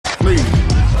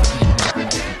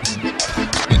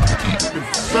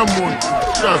someone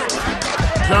just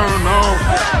turn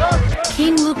off.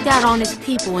 King looked out on his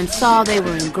people and saw they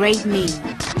were in great need.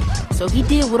 So he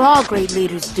did what all great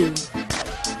leaders do.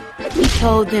 He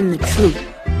told them the truth.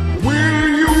 Will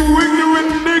you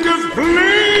ignorant niggas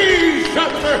please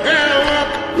shut the hell up?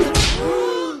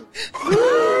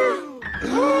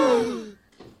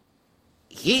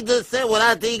 He just said what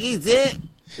I think he said.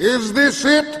 Is this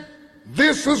it?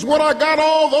 This is what I got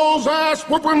all those ass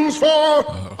whoopings for?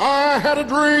 I had a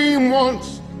dream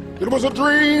once. It was a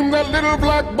dream that little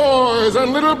black boys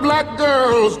and little black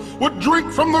girls would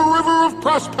drink from the river of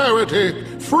prosperity,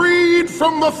 freed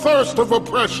from the thirst of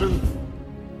oppression.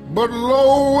 But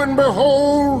lo and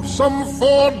behold, some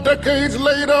 4 decades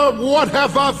later, what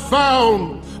have I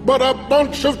found but a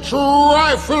bunch of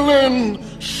trifling,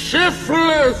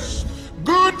 shiftless,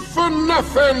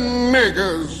 good-for-nothing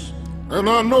niggas? And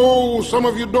I know some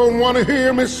of you don't want to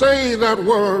hear me say that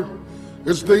word.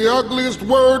 It's the ugliest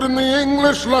word in the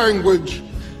English language.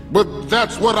 But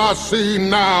that's what I see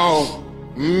now,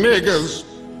 niggas.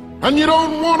 And you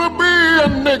don't want to be a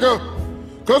nigga,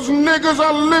 'cause niggas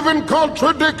are living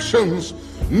contradictions.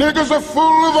 Niggas are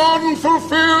full of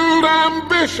unfulfilled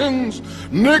ambitions.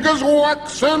 Niggas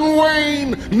wax and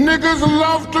wane. Niggas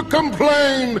love to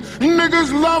complain.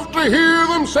 Niggas love to hear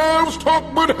themselves talk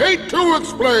but hate to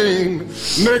explain.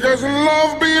 Niggas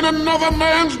love being another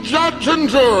man's judge and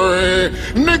jury.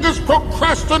 Niggas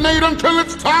procrastinate until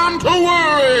it's time to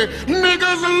worry.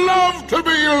 Niggas love to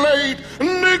be late.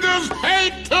 Niggas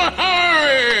hate to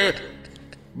hurry.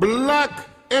 Black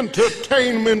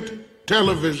entertainment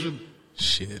television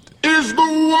is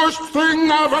the worst thing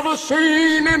I've ever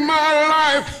seen in my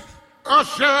life.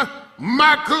 Usher,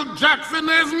 Michael Jackson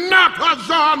is not a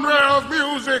genre of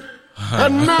music.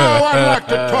 And now I'd like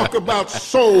to talk about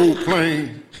Soul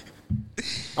Plane.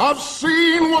 I've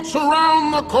seen what's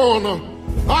around the corner.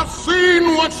 I've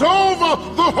seen what's over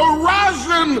the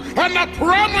horizon. And I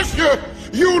promise you,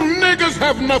 you niggas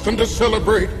have nothing to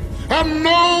celebrate. And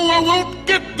no, I won't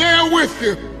get there with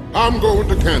you. I'm going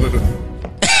to Canada.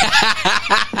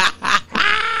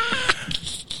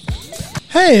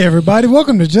 Hey everybody,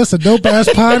 welcome to Just a Dope Ass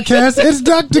Podcast. It's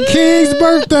Dr. King's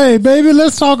birthday, baby.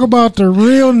 Let's talk about the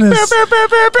realness of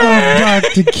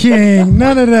Dr. King.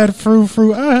 None of that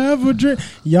frou-frou. I have a dream.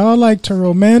 Y'all like to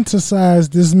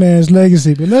romanticize this man's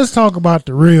legacy, but let's talk about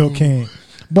the real King.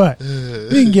 But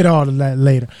we can get all of that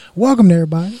later. Welcome to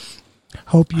everybody.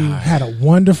 Hope you had a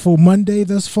wonderful Monday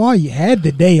thus far. You had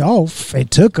the day off.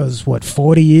 It took us,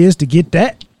 40 years to get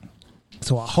that?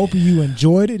 So I hope you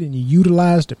enjoyed it and you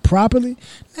utilized it properly.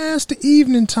 Now it's the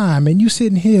evening time and you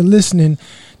sitting here listening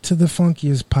to the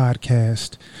funkiest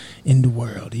podcast in the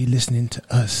world. You listening to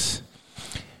us.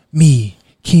 Me,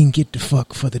 King Get the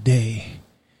Fuck for the day.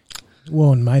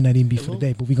 Well, it might not even be for the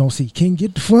day, but we gonna see. King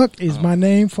Get the Fuck is my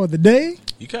name for the day.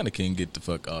 You kind of can get the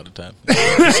fuck all the time.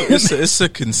 It's a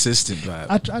consistent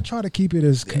vibe. I try to keep it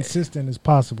as consistent as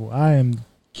possible. I am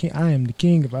the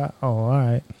king of all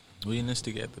right. We in this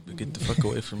together, but get the fuck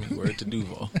away from me. Word to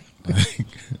Duval. I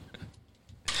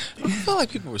feel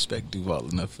like people respect Duval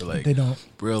enough for they don't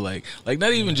real like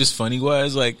not even just funny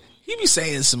wise. Like he be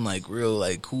saying some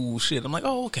real cool shit. I'm like,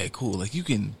 oh okay, cool. Like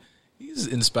he's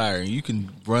inspiring. You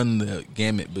can run the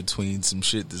gamut between some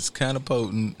shit that's kind of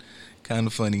potent, kind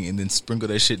of funny, and then sprinkle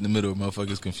that shit in the middle where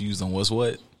motherfuckers confused on what's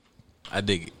what. I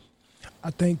dig it. I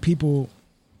think people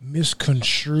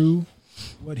misconstrue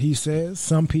what he says.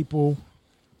 Some people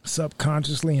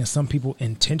subconsciously and some people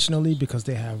intentionally because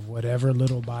they have whatever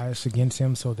little bias against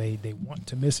him, so they want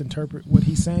to misinterpret what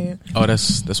he's saying. Oh,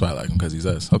 that's why I like him, because he's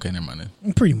us. Okay, never mind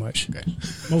then. Pretty much. Okay.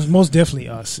 Most definitely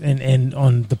us, and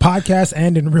on the podcast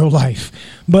and in real life.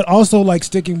 But also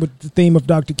sticking with the theme of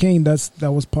Dr. King,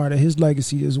 that was part of his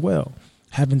legacy as well.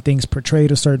 Having things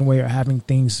portrayed a certain way, or having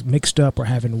things mixed up, or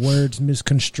having words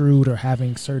misconstrued, or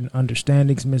having certain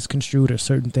understandings misconstrued, or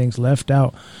certain things left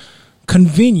out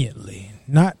conveniently.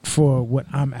 Not for what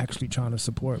I'm actually trying to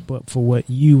support, but for what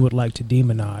you would like to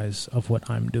demonize of what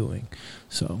I'm doing.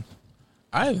 So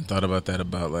I haven't thought about that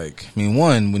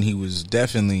one, when he was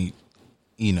definitely,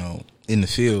 in the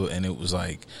field, and it was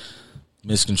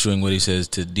misconstruing what he says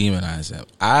to demonize him.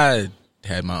 I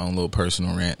had my own little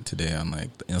personal rant today on the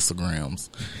Instagrams,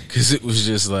 because it was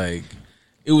just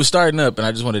it was starting up and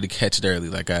I just wanted to catch it early.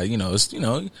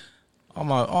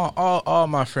 All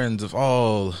my friends of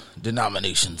all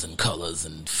denominations and colors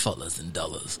and fellas and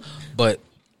dollars. But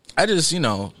I just,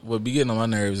 what be getting on my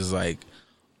nerves is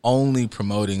only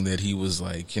promoting that he was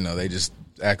they just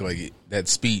act like that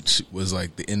speech was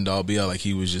the end all be all.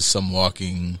 He was just some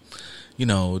walking,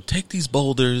 take these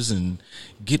boulders and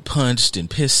get punched and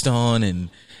pissed on and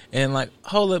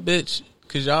hold up, bitch.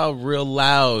 because y'all real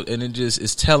loud, and it just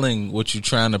is telling what you're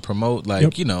trying to promote.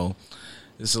 Like, you know,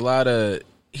 it's a lot of,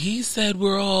 he said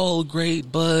we're all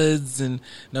great buds, and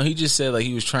no, he just said like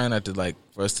he was trying not to like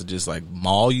for us to just like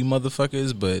maul you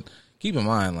motherfuckers, but keep in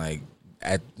mind, like,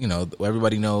 at, you know,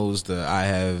 everybody knows that I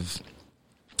have,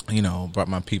 you know, brought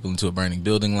my people into a burning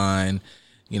building line,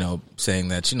 you know, saying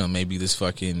that, you know, maybe this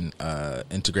fucking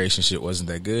integration shit wasn't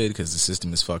that good because the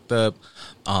system is fucked up.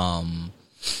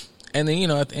 And then, you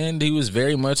know, at the end, he was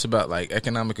very much about, like,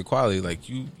 economic equality. Like,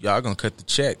 y'all gonna cut the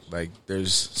check. Like,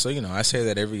 so, you know, I say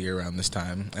that every year around this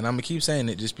time. And I'm gonna keep saying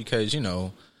it just because, you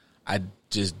know, I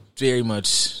just very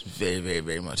much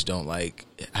don't like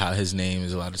how his name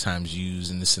is a lot of times used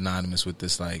and is synonymous with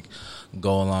this, like,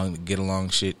 go along, get along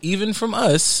shit. Even from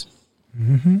us,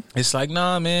 it's like,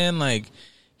 nah, man, like,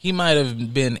 he might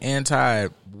have been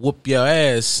anti-whoop your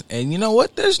ass, and you know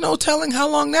what? There's no telling how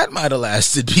long that might have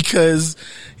lasted because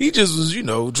he just was, you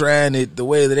know, trying it the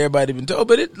way that everybody been told.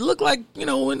 But it looked like, you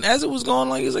know, as it was going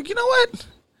along, he's like, you know what?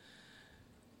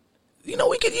 You know,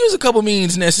 we could use a couple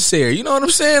means necessary. You know what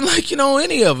I'm saying? Like, you know,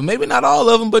 any of them. Maybe not all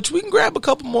of them, but we can grab a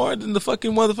couple more than the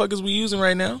fucking motherfuckers we're using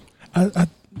right now. I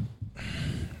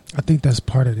think that's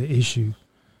part of the issue,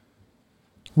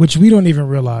 which we don't even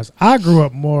realize. I grew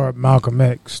up more Malcolm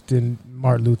X than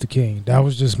Martin Luther King. That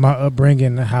was just my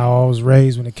upbringing, how I was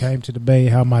raised when it came to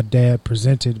debate, how my dad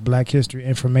presented Black history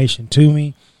information to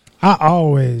me. I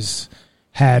always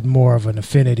had more of an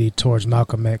affinity towards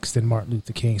Malcolm X than Martin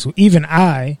Luther King. So even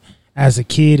I, as a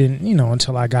kid, and, you know,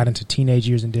 until I got into teenage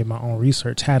years and did my own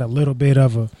research, had a little bit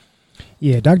of a,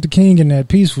 yeah, Dr. King and that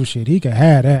peaceful shit, he could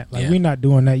have that. Like, we're not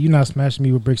doing that. You're not smashing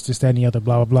me with bricks, this, that, and the other,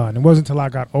 blah, blah, blah. And it wasn't until I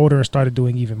got older and started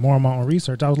doing even more of my own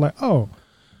research, I was like, oh,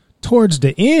 towards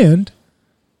the end,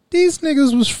 these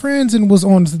niggas was friends and was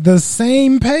on the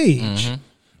same page.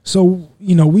 So,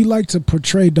 you know, we like to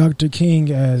portray Dr. King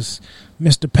as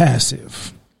Mr.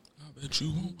 Passive. I bet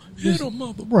you won't hit a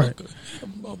motherfucker.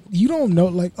 Right. You don't know,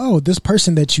 like, oh, this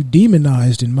person that you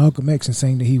demonized in Malcolm X and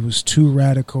saying that he was too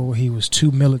radical, he was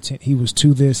too militant, he was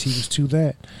too this, he was too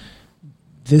that.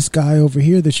 This guy over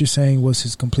here that you're saying was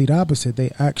his complete opposite.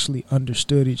 They actually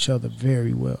understood each other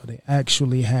very well. They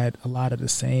actually had a lot of the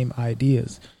same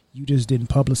ideas. You just didn't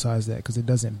publicize that because it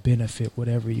doesn't benefit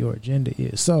whatever your agenda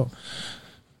is. So,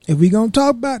 if we gonna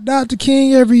talk about Dr.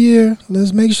 King every year,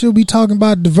 let's make sure we talking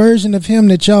about the version of him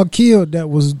that y'all killed that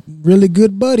was really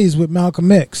good buddies with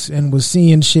Malcolm X and was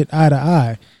seeing shit eye to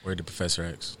eye. Where did Professor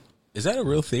X? Is that a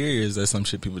real theory, or is that some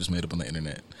shit people just made up on the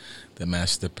internet?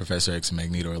 That Professor X and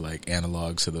Magneto are like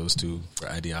analogs to those two for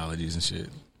ideologies and shit.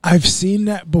 I've seen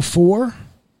that before.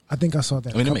 I think I saw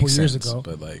that a couple years ago.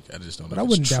 But like, I just don't know. But I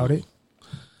wouldn't doubt it.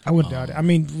 I wouldn't doubt it. I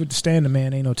mean, with Stan the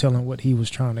Man, ain't no telling what he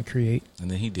was trying to create. And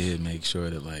then he did make sure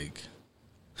that, like,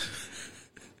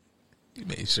 he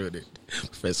made sure that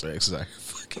Professor X was like,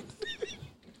 fucking.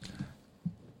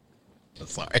 I'm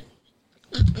sorry.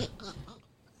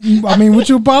 I mean, what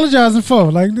you apologizing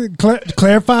for? Like,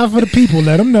 clarify for the people.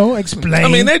 Let them know. Explain. I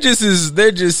mean, they're just as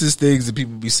things that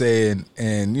people be saying,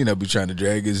 and, you know, be trying to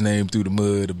drag his name through the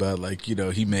mud about, like, you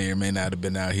know, he may or may not have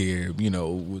been out here, you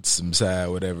know, with some side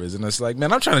whatever. And it's like,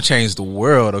 man, I'm trying to change the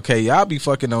world. Okay, y'all be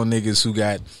fucking on niggas who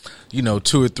got, you know,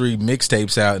 2 or 3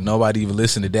 mixtapes out and nobody even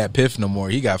listen to Dat Piff no more.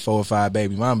 He got 4 or 5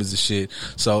 baby mamas and shit.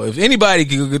 So if anybody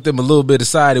could get them a little bit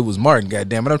aside, it was Martin.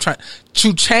 Goddamn it, I'm trying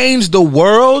to change the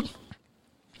world.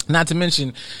 Not to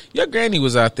mention, your granny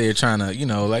was out there trying to, you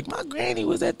know, like, my granny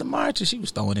was at the march and she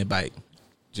was throwing it bike.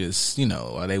 Just, you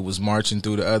know, while they was marching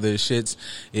through the other shits,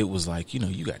 it was like, you know,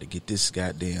 you got to get this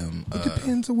goddamn. It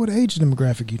depends on what age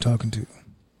demographic you're talking to.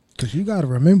 Because you got to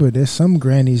remember, there's some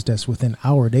grannies that's within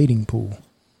our dating pool.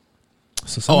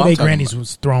 So some of their grannies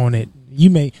was throwing it. You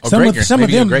may some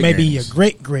of them may be your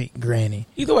great granny.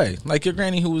 Either way, like your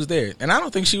granny who was there, and I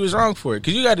don't think she was wrong for it,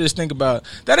 because you got to just think about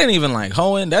that. Ain't even like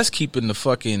hoeing. That's keeping the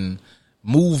fucking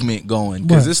movement going.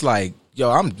 Because it's like, yo,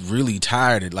 I'm really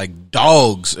tired. Of, like,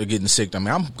 dogs are getting sick. I mean,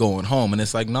 I'm going home, and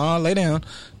it's like, nah, lay down,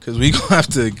 because we gonna have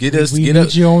to get up. We got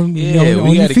to get on. Yeah,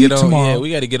 we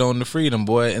got to get on the freedom,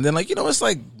 boy. And then, like, you know, it's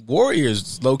like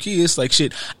warriors, low key. It's like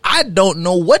shit. I don't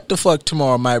know what the fuck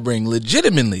tomorrow might bring.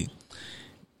 Legitimately,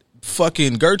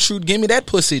 fucking Gertrude, give me that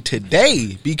pussy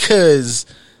today, because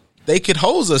they could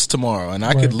hose us tomorrow, and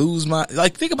I could lose my,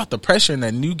 like, think about the pressure and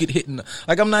then you get hit in the,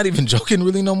 like, I'm not even joking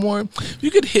really no more. You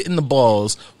get hit in the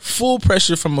balls, full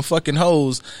pressure from a fucking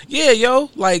hose. Yeah, yo,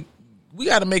 like, we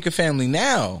got to make a family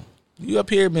now. You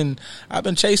up here I've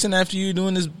been chasing after you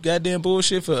doing this goddamn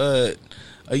bullshit for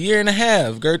a year and a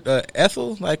half.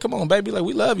 Ethel, like, come on, baby, like,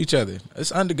 we love each other.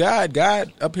 It's under God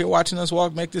up here watching us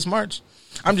make this march.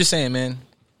 I'm just saying, man,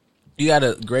 you got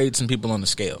to grade some people on the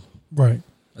scale. Right.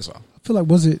 That's all. feel like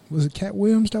was it Cat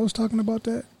Williams that was talking about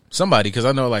that? Somebody, because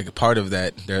I know like part of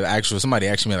that, somebody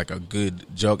actually made like a good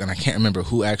joke, and I can't remember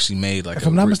who actually made like. If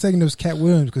I'm not mistaken, it was Cat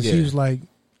Williams because he was like,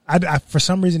 I for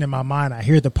some reason in my mind I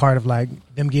hear the part of like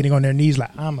them getting on their knees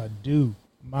like I'ma do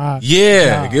my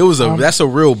job. It was that's a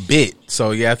real bit.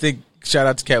 So yeah, I think shout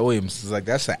out to Cat Williams. It's like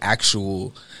that's an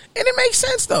actual, and it makes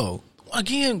sense though.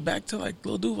 Again, back to like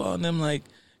Lil Duval and them, like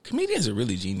comedians are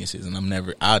really geniuses, and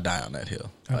I'll die on that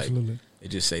hill. Absolutely, like, they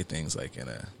just say things like in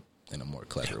a more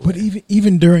clever way. But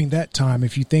even during that time,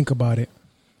 if you think about it,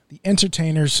 the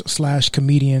entertainers /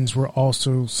 comedians were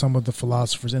also some of the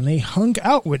philosophers, and they hung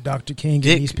out with Dr. King and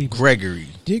these people.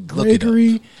 Dick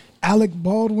Gregory, Alec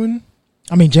Baldwin.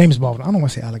 I mean James Baldwin. I don't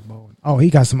want to say Alec Baldwin. Oh,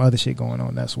 he got some other shit going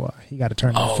on. That's why he got to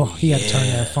turn that phone. He got to turn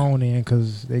that phone in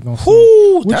because they gonna.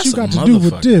 What you got to do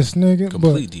with this, nigga?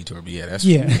 Complete detour. But that's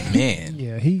man.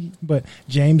 Yeah, But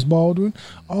James Baldwin.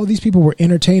 All these people were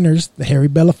entertainers. The Harry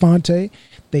Belafonte.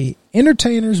 They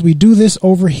entertainers. We do this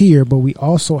over here, but we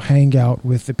also hang out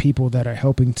with the people that are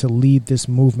helping to lead this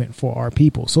movement for our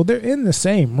people. So they're in the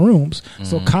same rooms. Mm-hmm.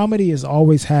 So comedy has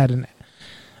always had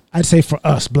I'd say for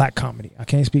us, black comedy. I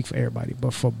can't speak for everybody,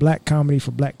 but for black comedy,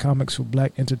 for black comics, for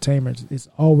black entertainers, it's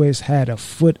always had a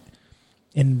foot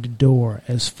in the door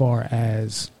as far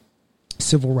as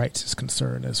civil rights is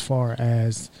concerned, as far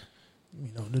as,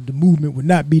 the movement would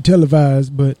not be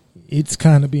televised, but it's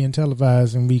kind of being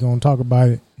televised, and we going to talk about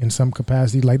it in some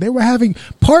capacity. Like they were having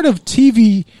part of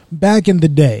TV back in the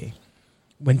day.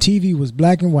 When TV was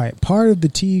black and white, part of the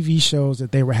TV shows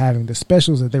that they were having, the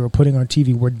specials that they were putting on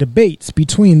TV were debates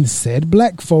between said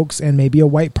black folks and maybe a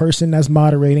white person that's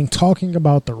moderating, talking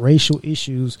about the racial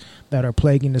issues that are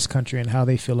plaguing this country and how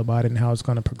they feel about it and how it's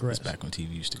going to progress. That's back when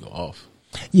TV used to go off.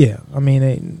 Yeah. I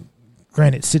mean,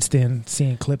 granted, since then,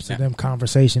 seeing clips of them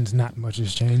conversations, not much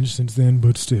has changed since then,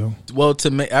 but still. Well,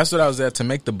 that's what I was at, to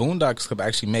make the Boondocks Club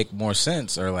actually make more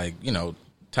sense or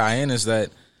tie in, is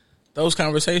that those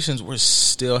conversations we're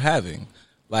still having,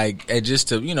 just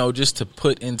to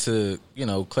put into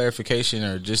clarification,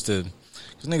 or just to,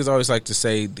 because niggas always like to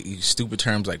say these stupid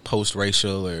terms like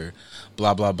post-racial or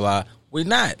blah blah blah. We're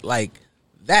not,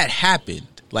 that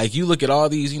happened. Like you look at all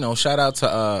these, shout out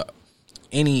to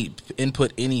any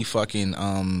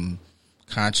fucking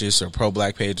conscious or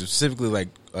pro-black page, specifically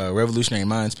Revolutionary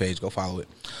Minds page. Go follow it.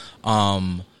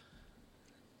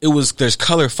 There's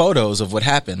color photos of what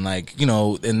happened,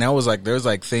 and that was there's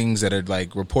things that are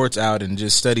reports out and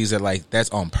just studies that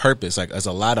that's on purpose. There's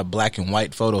a lot of black and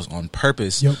white photos on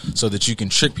purpose, so that you can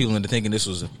trick people into thinking this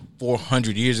was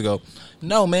 400 years ago.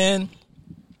 No, man,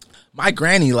 my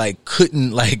granny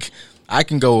couldn't I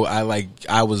can go.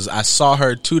 I saw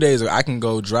her 2 days ago. I can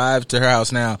go drive to her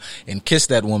house now and kiss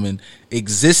that woman.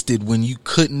 Existed when you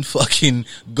couldn't fucking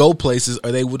go places,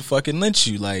 or they would fucking lynch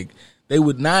you. They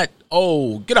would not.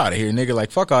 Oh, get out of here, nigga!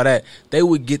 Fuck all that. They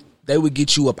would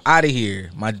get you up out of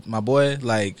here, my boy.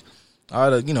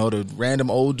 All the the random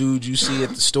old dudes you see at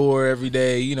the store every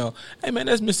day. Hey man,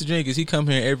 that's Mr. Jenkins. He come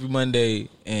here every Monday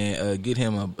and get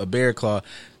him a bear claw.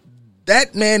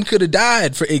 That man could have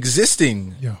died for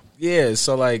existing. Yeah.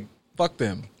 So fuck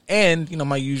them. And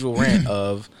my usual rant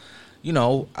of,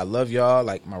 I love y'all,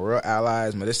 my real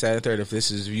allies, my this, that, and third. If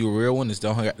you a real one, this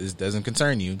doesn't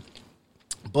concern you.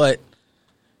 But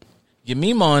you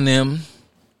meme on them.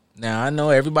 Now I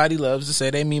know everybody loves to say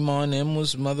they meme on them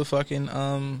was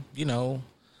motherfucking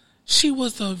she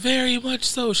was very much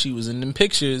so. She was in them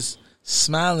pictures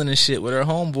smiling and shit with her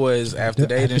homeboys after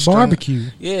they didn't barbecue.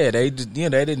 They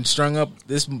didn't strung up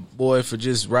this boy for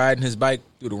just riding his bike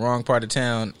through the wrong part of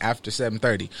town after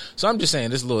 7:30. So I'm just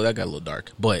saying that got a little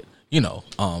dark, but no,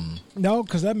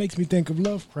 because that makes me think of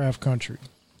Lovecraft Country.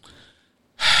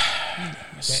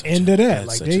 The end of that,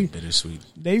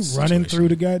 they running through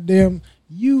the goddamn.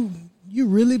 You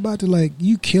really about to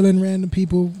you killing random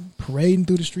people, parading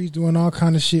through the streets, doing all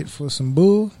kind of shit for some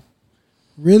bull?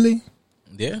 Really?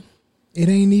 Yeah. It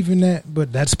ain't even that,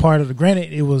 but that's part of the.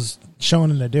 Granted, it was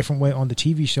shown in a different way on the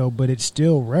TV show, but it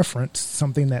still referenced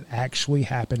something that actually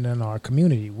happened in our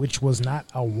community, which was not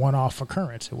a one-off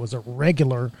occurrence. It was a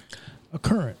regular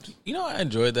occurrence. I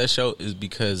enjoyed that show is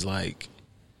because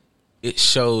it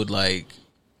showed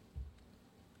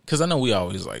because I know we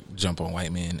always jump on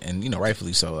white men, and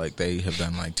rightfully so, they have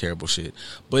done terrible shit,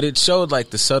 but it showed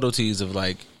the subtleties of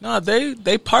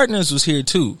they partners was here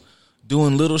too,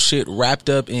 doing little shit wrapped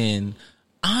up in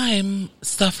I'm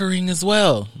suffering as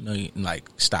well. No,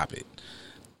 stop it.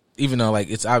 Even though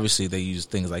it's obviously they use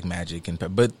things like magic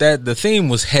but that the theme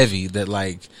was heavy, that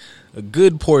a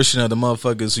good portion of the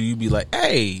motherfuckers who you be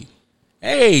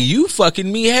hey, you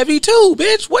fucking me heavy too,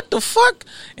 bitch. What the fuck?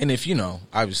 And if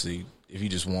obviously, if you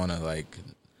just want to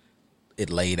it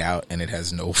laid out and it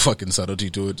has no fucking subtlety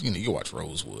to it. You know, you watch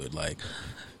Rosewood, like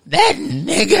that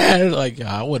nigga, like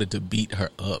I wanted to beat her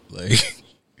up. Like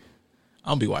I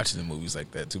don't be watching the movies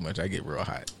like that too much. I get real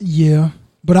hot. Yeah,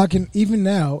 but I can, even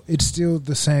now, it's still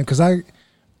the same, because I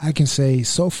can say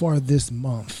so far this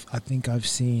month, I think I've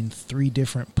seen 3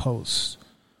 different posts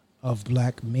of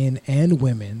black men and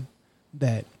women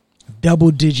that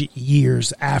double-digit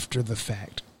years after the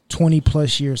fact,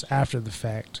 20-plus years after the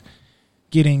fact,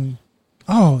 getting,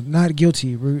 oh, not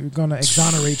guilty, we're going to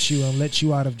exonerate you and let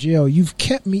you out of jail. You've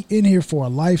kept me in here for a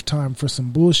lifetime for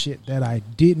some bullshit that I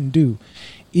didn't do.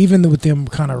 Even with them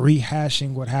kind of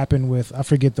rehashing what happened with, I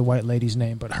forget the white lady's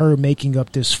name, but her making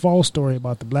up this false story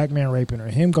about the black man raping her,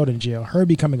 him going to jail, her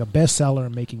becoming a bestseller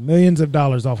and making millions of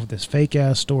dollars off of this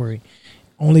fake-ass story,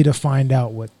 only to find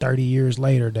out, 30 years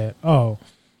later that, oh,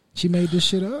 she made this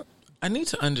shit up? I need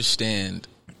to understand,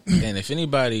 and if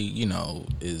anybody, you know,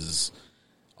 is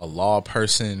a law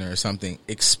person or something,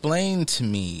 explain to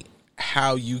me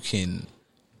how you can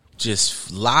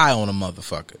just lie on a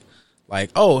motherfucker. Like,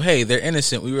 oh, hey, they're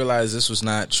innocent. We realize this was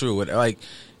not true. Like,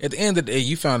 at the end of the day,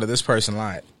 you found that this person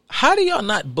lied. How do y'all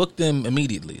not book them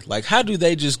immediately? Like, how do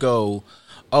they just go,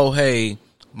 oh, hey,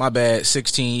 my bad,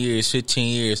 16 years, 15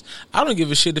 years. I don't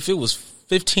give a shit if it was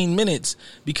 15 minutes,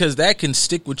 because that can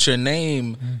stick with your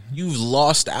name. Mm-hmm. You've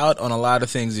lost out on a lot of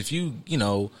things. If you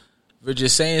know, we're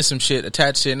just saying some shit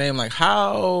attached to your name, like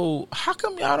how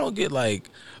come y'all don't get like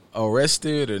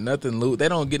arrested or nothing they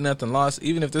don't get nothing lost,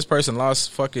 even if this person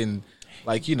lost fucking,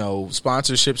 like, you know,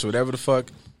 sponsorships or whatever the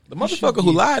fuck. The motherfucker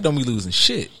who lied don't be losing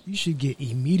shit. You should get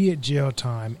immediate jail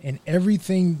time, and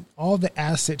everything, all the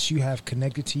assets you have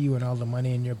connected to you and all the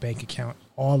money in your bank account,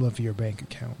 all of your bank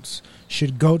accounts,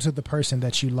 should go to the person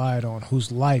that you lied on,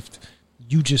 whose life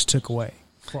you just took away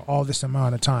for all this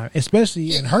amount of time.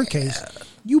 Especially in her case,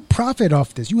 you profit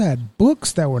off this. You had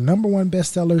books that were #1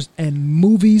 bestsellers and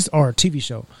movies or a TV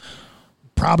show,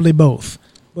 probably both.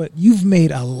 But you've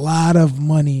made a lot of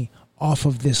money off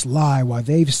of this lie while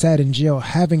they've sat in jail,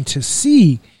 having to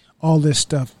see all this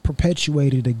stuff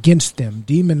perpetuated against them,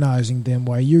 demonizing them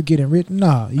while you're getting written.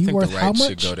 Nah, you think worth the how rights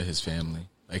much? Should go to his family.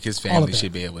 Like, his family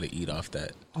should be able to eat off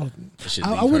that.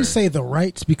 I wouldn't say the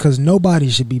rights, because nobody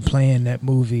should be playing that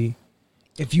movie.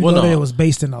 If you know that it was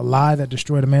based in a lie that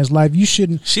destroyed a man's life, you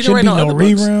shouldn't be no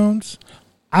reruns.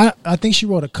 I think she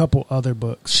wrote a couple other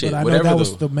books, but I know that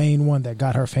was the main one that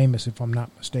got her famous, if I'm not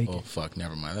mistaken. Oh, fuck,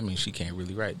 never mind. That means she can't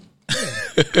really write.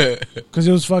 Because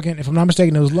it was fucking, if I'm not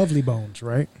mistaken, it was Lovely Bones,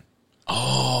 right?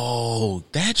 Oh,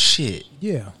 that shit.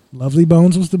 Yeah. Lovely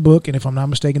Bones was the book, and if I'm not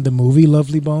mistaken, the movie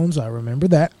Lovely Bones, I remember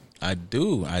that. I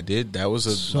do. I did. That was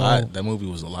a lot. That movie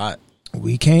was a lot.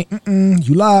 We can't.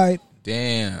 You lied.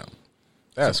 Damn.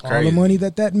 That's crazy. All the money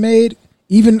that made,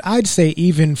 I'd say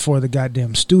even for the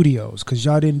goddamn studios, because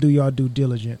y'all didn't do y'all due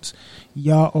diligence.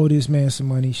 Y'all owe this man some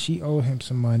money. She owed him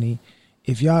some money.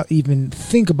 If y'all even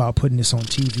think about putting this on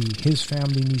TV, his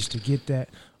family needs to get that.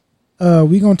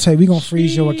 We gonna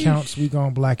freeze your accounts. We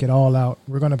gonna black it all out.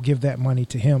 We're gonna give that money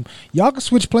to him. Y'all can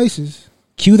switch places.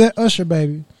 Cue that Usher,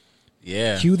 baby.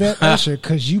 Yeah. Cue that Usher,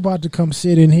 because you about to come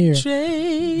sit in here.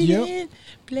 Trading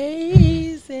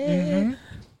places. Mm-hmm.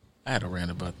 I had a rant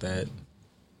about that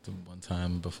one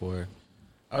time before.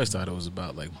 I always thought it was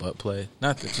about like butt play.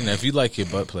 Not that, you know, if you like your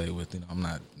butt play with, you know, I'm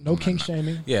not. No kink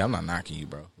shaming. Yeah, I'm not knocking you,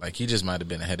 bro. Like, he just might have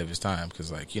been ahead of his time,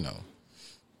 because, like, you know,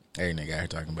 every nigga out here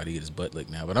talking about he get his butt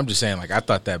licked now. But I'm just saying, like, I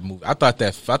thought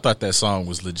that song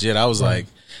was legit. I was like,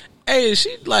 hey, is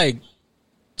she pegging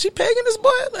this boy?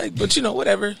 Like, but you know,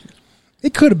 whatever.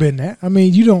 It could have been that. I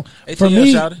mean, you don't. For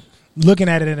me, looking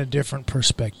at it in a different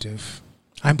perspective,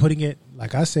 I'm putting it,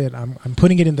 like I said, I'm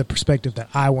putting it in the perspective that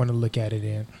I want to look at it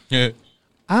in. Yeah.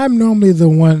 I'm normally the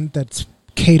one that's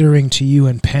catering to you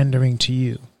and pandering to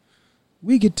you.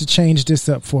 We get to change this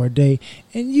up for a day,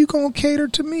 and you gonna cater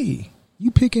to me.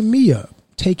 You picking me up,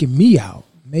 taking me out,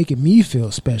 making me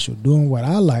feel special, doing what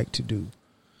I like to do,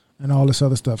 and all this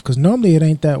other stuff. Because normally it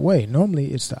ain't that way. Normally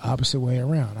it's the opposite way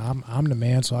around. I'm the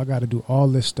man, so I got to do all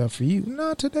this stuff for you.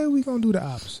 No, today we gonna do the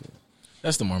opposite.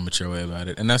 That's the more mature way about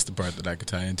it, and that's the part that I could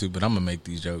tie into. But I'm gonna make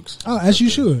these jokes. Oh, as you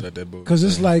should, because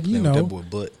it's like, you know, that boy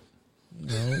butt. You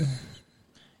know,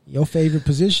 your favorite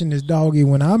position is doggy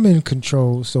when I'm in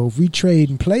control. So if we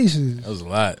trade in places, that was a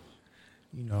lot.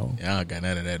 You know, yeah, I don't got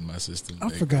none of that in my system. I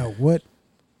forgot what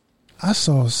I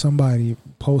saw somebody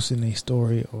posting a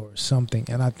story or something,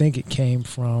 and I think it came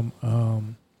from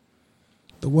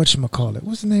the whatchamacallit.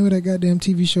 What's the name of that goddamn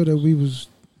TV show that we was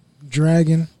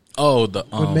dragging? Oh, the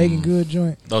with Megan Good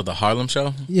joint. Oh, the Harlem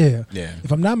Show. Yeah. Yeah.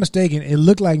 If I'm not mistaken, it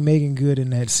looked like Megan Good in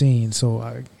that scene. So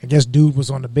I guess dude was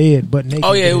on the bed, butt naked.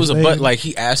 Oh yeah, it was a leg. butt. Like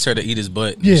he asked her to eat his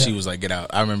butt. And Yeah. she was like, "Get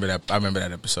out." I remember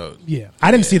that episode. Yeah,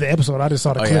 I didn't see the episode. I just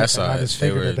saw the Oh, clip. yeah, I saw and I it. just They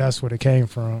figured were- that's where it came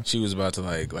from. She was about to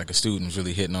like a student was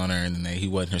really hitting on her, and then he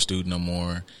wasn't her student no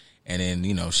more. And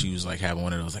then she was like having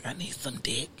one of those like I need some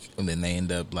dick, and then they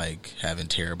end up like having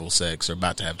terrible sex or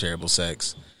about to have terrible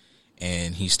sex,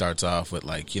 and he starts off with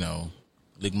like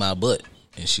lick my butt,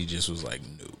 and she just was like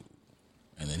no,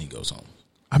 and then he goes home.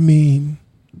 I mean,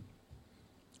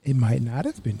 it might not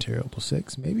have been terrible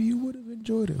sex. Maybe you would have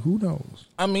enjoyed it. Who knows?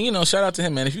 I mean, shout out to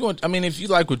him, man. If you want, I mean, if you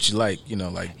like what you like,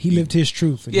 like He lived his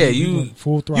truth. And Yeah, he went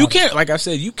full throttle. you can't, like I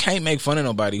said, you can't make fun of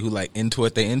nobody who like into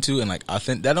what they into, and like I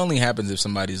think that only happens if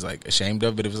somebody's like ashamed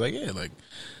of it. If it's like, yeah, like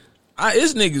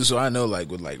it's niggas who I know like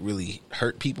would like really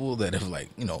hurt people that have like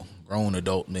grown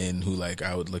adult men who like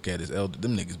I would look at as elder.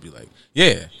 Them niggas be like,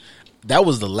 yeah, that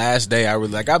was the last day I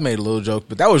really like. I made a little joke,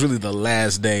 but that was really the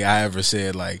last day I ever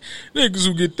said like niggas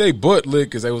who get they butt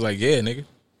licked because they was like, yeah, nigga,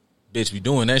 bitch, be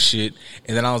doing that shit,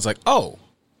 and then I was like, oh,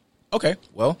 okay,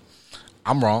 well.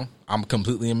 I'm wrong. I'm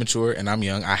completely immature and I'm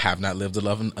young. I have not lived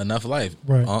enough life.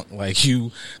 Right. Like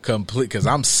you because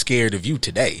I'm scared of you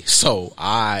today. So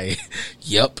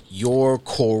yep, you're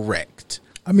correct.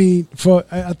 I mean,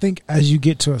 I think as you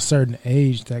get to a certain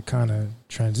age, that kind of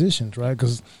transitions, right?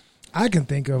 Because I can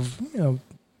think of, when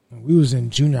we was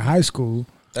in junior high school.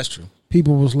 That's true.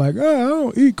 People was like, oh, I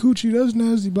don't eat coochie. That's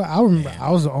nasty. But I remember I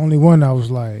was the only one that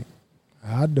was like,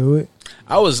 I'll do it.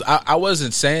 I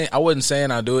wasn't saying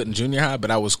I'll do it in junior high, but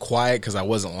I was quiet because I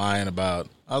wasn't lying about.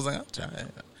 I was like, I'll try it.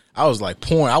 I was like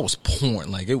porn. I was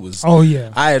porn. Like it was. Oh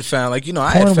yeah. I had found like I porn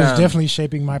had found was definitely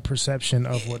shaping my perception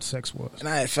of what sex was. and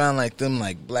I had found like them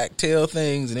like black tail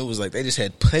things, and it was like they just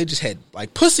had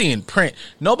like pussy in print.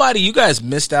 You guys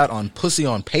missed out on pussy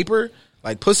on paper.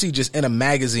 Like pussy just in a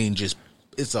magazine. Just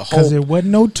it's a whole. Because there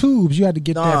wasn't no tubes. You had to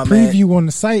get that man. preview on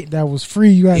the site that was free.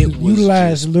 You had to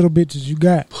utilize the little bits you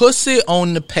got. Pussy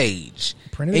on the page,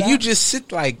 Print it and out. you just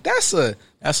sit like that's a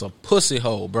pussy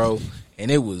hole, bro.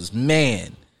 And it was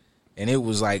and it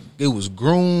was like it was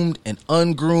groomed and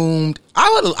ungroomed.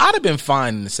 I'd have been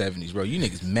fine in the 70s, bro. You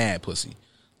niggas mad pussy,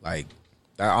 like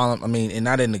I mean, and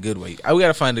not in a good way. We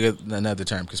gotta find another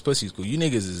term because pussy's cool. You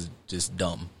niggas is just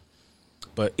dumb.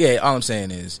 But yeah, all I'm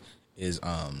saying is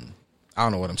I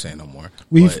don't know what I'm saying no more.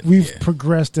 We've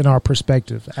progressed in our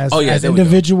perspective as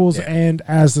individuals and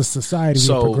as a society.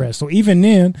 We've progressed. So even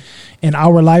then, in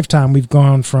our lifetime, we've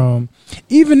gone from.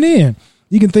 Even then,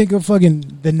 you can think of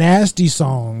fucking the nasty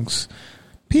songs.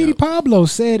 Petey Pablo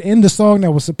said in the song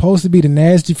that was supposed to be the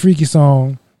nasty freaky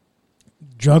song,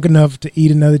 "Drunk enough to eat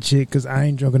another chick because I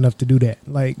ain't drunk enough to do that."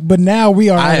 Like, but now we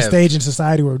are at a stage in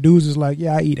society where dudes is like,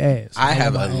 "Yeah, I eat ass." I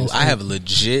have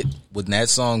legit when that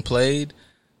song played.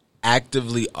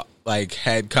 Actively like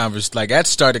had that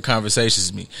started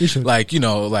conversations with me. Like,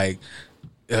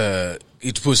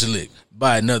 each pussy lick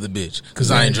by another bitch because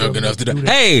I ain't drunk enough to do that.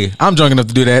 Hey, I'm drunk enough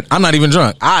to do that. I'm not even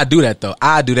drunk. I do that though.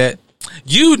 I do that.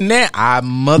 I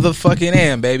motherfucking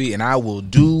am, baby, and I will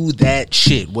do that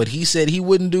shit. What he said he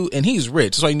wouldn't do, and he's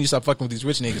rich. That's why you need to stop fucking with these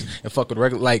rich niggas and fuck with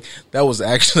regular. Like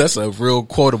that's a real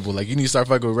quotable. Like you need to start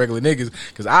fucking with regular niggas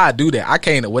because I do that. I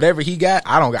can't whatever he got.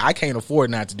 I can't afford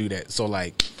not to do that. So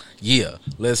like. Yeah,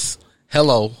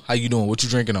 hello, how you doing? What you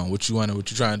drinking on? What you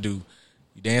trying to do?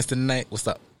 You dancing tonight? What's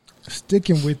up?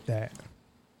 Sticking with that.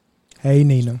 Hey,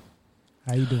 Nina.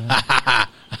 How you doing?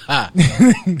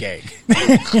 Gag.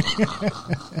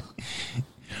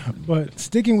 But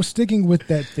sticking with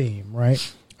that theme,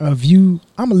 right? Of you,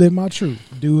 I'm going to live my truth.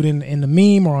 Dude in the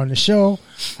meme or on the show,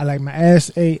 I like my ass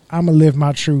ate. I'm going to live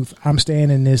my truth. I'm staying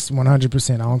in this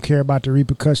 100%. I don't care about the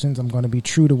repercussions. I'm going to be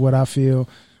true to what I feel.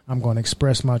 I'm going to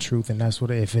express my truth, and that's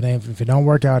what. If it don't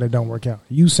work out, it don't work out.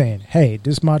 You saying, "Hey,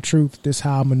 this is my truth. This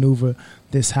how I maneuver.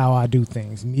 This how I do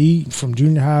things." Me from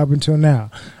junior high up until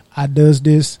now, I does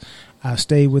this. I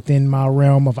stay within my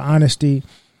realm of honesty.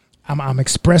 I'm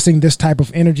expressing this type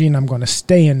of energy, and I'm going to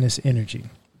stay in this energy.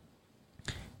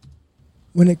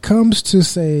 When it comes to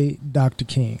say Dr.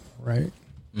 King, right?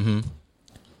 Mm-hmm.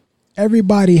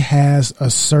 Everybody has a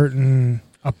certain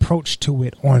approach to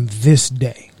it on this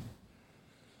day.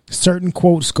 Certain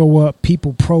quotes go up,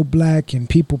 people pro-black and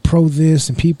people pro-this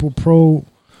and people pro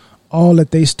all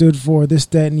that they stood for, this,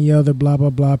 that, and the other, blah, blah,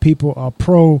 blah. People are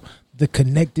pro the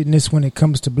connectedness when it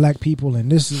comes to black people,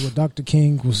 and this is what Dr.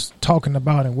 King was talking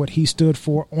about and what he stood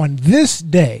for on this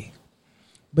day.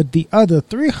 But the other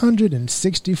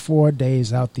 364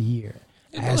 days out the year,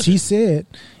 as he said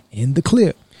in the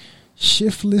clip,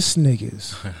 shiftless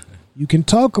niggas. You can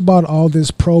talk about all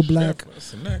this pro-black.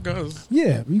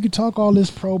 Yeah, you can talk all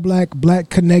this pro-black, black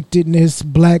connectedness,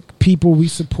 black people we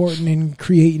supporting and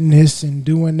creating this and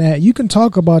doing that. You can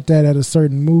talk about that at a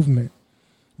certain movement.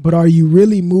 But are you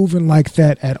really moving like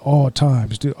that at all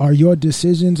times? Are your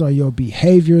decisions, are your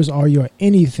behaviors, are your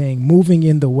anything moving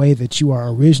in the way that you are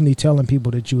originally telling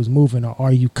people that you was moving, or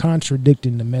are you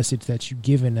contradicting the message that you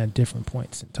given at different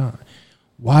points in time?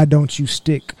 Why don't you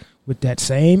stick with that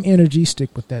same energy,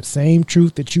 stick with that same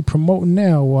truth that you promoting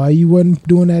now? Why you wasn't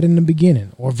doing that in the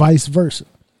beginning, or vice versa?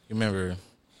 You remember,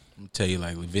 I'm tell you,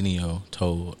 like Lavinio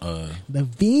told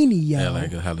Lavinio, yeah,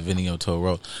 like how Lavinio told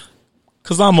Rose,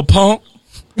 "Cause I'm a punk."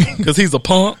 Because he's a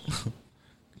punk.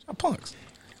 Y'all punks.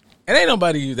 And ain't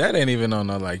nobody, that ain't even on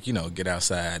no, like, you know, get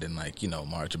outside and, like, you know,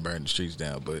 march and burn the streets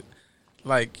down. But,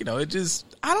 like, you know, it just,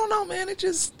 I don't know, man. It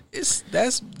just,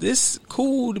 this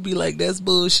cool to be like, that's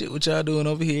bullshit what y'all doing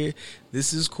over here.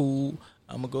 This is cool.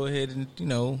 I'm going to go ahead and, you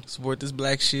know, support this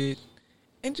black shit.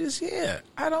 And just, yeah,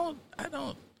 I don't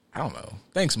know.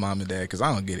 Thanks, Mom and Dad, because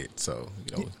I don't get it. So,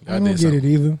 you know, I don't get it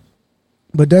either.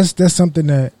 But that's something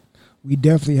that we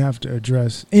definitely have to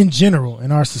address in general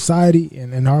in our society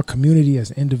and in our community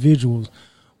as individuals.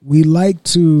 We like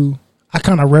to, I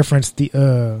kind of reference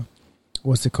the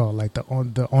what's it called, like the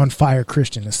on fire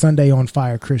Christian, the Sunday on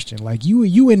fire Christian. Like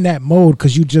you in that mode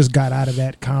because you just got out of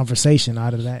that conversation,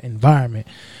 out of that environment.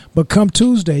 But come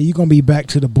Tuesday, you're gonna be back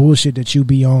to the bullshit that you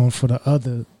be on for the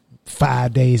other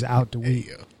 5 days out the week.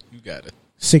 There you go. You got it.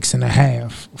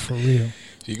 6.5 for real.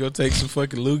 If you go take some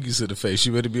fucking loogies to the face,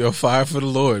 you better be on fire for the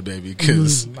Lord, baby.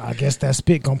 Because I guess that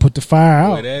spit gonna put the fire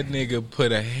out. Boy, that nigga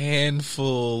put a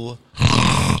handful.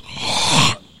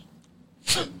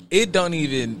 It don't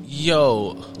even,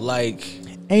 like.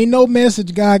 Ain't no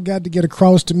message God got to get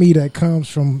across to me that comes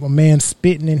from a man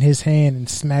spitting in his hand and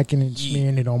smacking and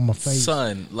smearing it on my face.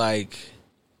 Son, like,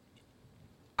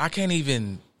 I can't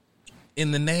even, in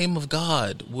the name of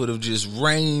God, would have just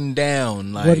rained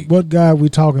down. Like, what God we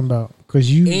talking about? Cause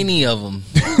you any of them,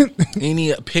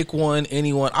 pick one,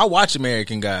 anyone. I watch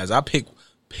American Guys. I pick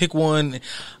one.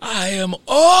 I am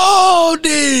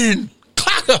Odin.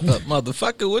 Clock up,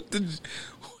 motherfucker.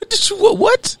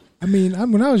 What? I mean,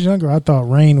 when I was younger, I thought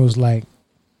rain was like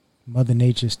Mother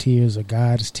Nature's tears or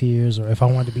God's tears, or if I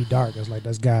wanted to be dark, it's like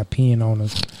that's God peeing on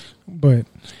us. But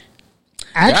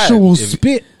actual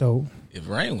spit though. If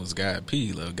rain was God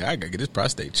pee, look, God gotta get his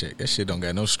prostate checked. That shit don't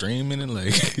got no stream in it. Like,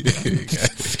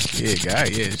 that shit shot.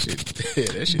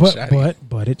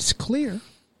 But it's clear.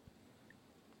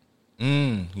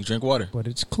 You drink water. But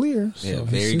it's clear. Yeah, so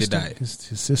very good diet. His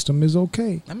system is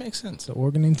okay. That makes sense. The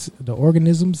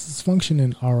organisms is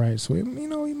functioning all right. So, he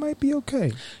might be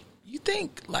okay. You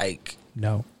think, like...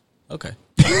 No. Okay.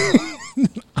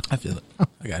 I feel it.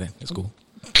 I got it. It's cool.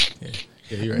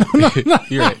 Yeah, you're right. No.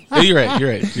 You're right.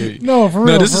 No, for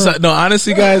real. No,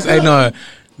 honestly, guys,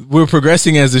 we're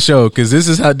progressing as a show because this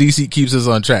is how DC keeps us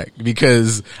on track,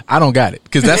 because I don't got it.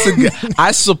 Because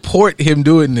I support him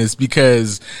doing this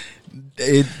because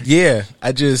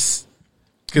because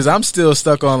I'm still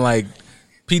stuck on like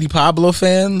P.D. Pablo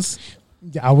fans.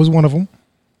 Yeah, I was one of them.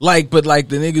 But the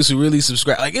niggas who really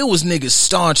subscribe, like it was niggas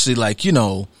staunchly like,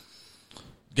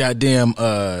 goddamn,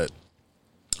 I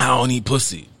don't eat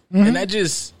pussy. Mm-hmm. And I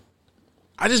just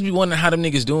be wondering how them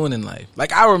niggas doing in life.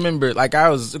 Like I remember, I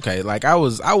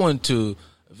went to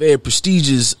a very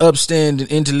prestigious, upstanding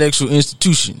intellectual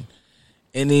institution,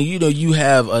 and then you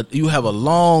have a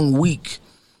long week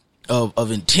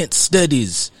of intense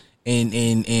studies, and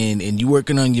you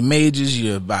working on your majors,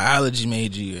 your biology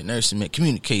major, your nursing,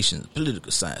 communications,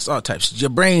 political science, all types. Your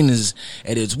brain is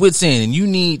at its wit's end, and you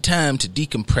need time to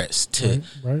decompress,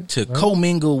 to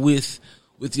commingle with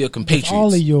your compatriots, with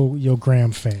all of your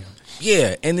gram fam.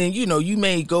 Yeah, and then you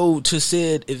may go to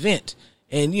said event,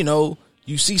 and you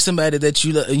see somebody that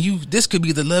you love, and this could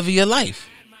be the love of your life,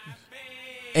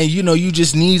 and you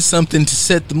just need something to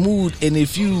set the mood. And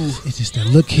if it's just that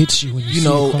look hits you when you see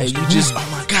and you just, oh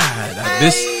my God,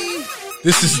 this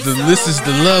is the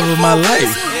love of my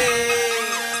life,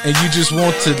 and you just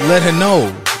want to let her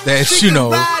know that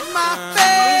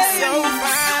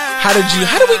how'd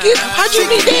you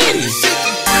meet Daddy?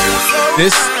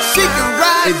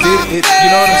 It did it, you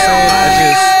know what I'm saying?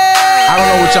 I don't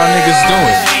know what y'all niggas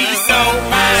doing.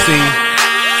 See,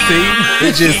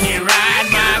 it just,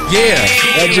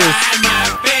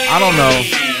 I don't know.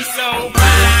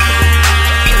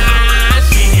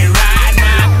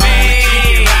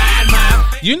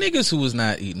 niggas who was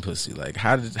not eating pussy, like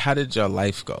how did your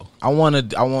life go? I want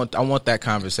that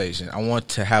conversation. I want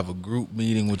to have a group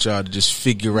meeting with y'all to just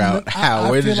figure out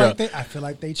how. Where did y'all? I feel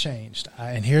like they changed,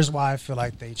 and here's why I feel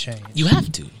like they changed. You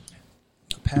have to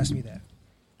pass me that.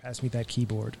 Pass me that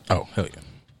keyboard. Oh hell yeah,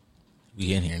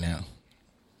 we in here now.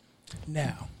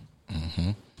 Now,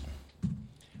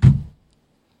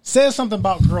 says something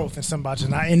about growth and somebody.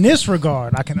 Now, in this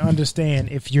regard, I can understand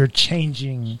if you're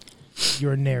changing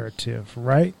your narrative,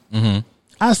 right?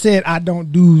 I said I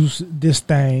don't do this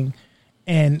thing,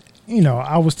 and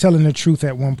I was telling the truth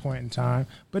at one point in time,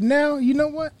 but now you know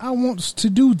what? I want to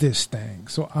do this thing,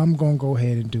 so I'm gonna go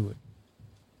ahead and do it.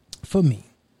 For me,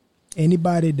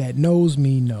 anybody that knows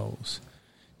me knows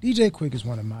DJ Quick is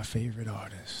one of my favorite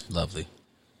artists. Lovely.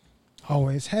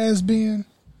 Always has been,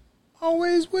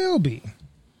 always will be.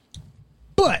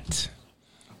 But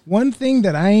one thing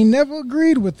that I ain't never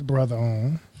agreed with the brother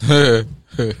on,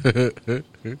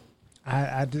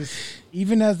 I just,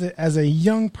 even as a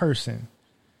young person,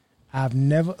 I've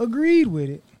never agreed with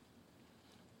it.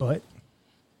 But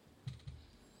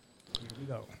here we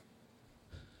go.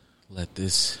 Let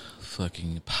this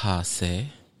fucking passe.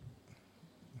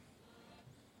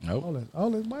 Nope.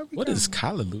 What is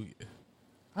hallelujah?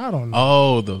 I don't know.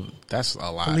 Oh, that's a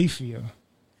lot. Califia.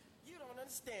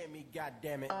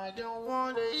 Goddamn it. Oh,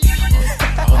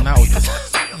 now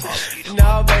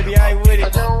No, baby, I ain't with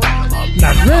it.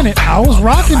 Now, granted, I was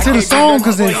rocking to the song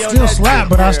because it still slapped,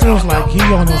 but I still was like, he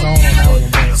on his own on that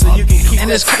one. So you can keep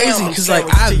and it's crazy because, like,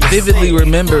 I vividly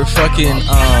remember fucking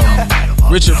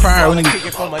Richard Pryor when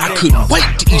I couldn't wait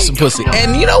to eat some pussy.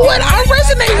 And you know what? I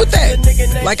resonate with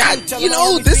that. Like,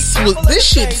 this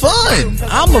shit fun.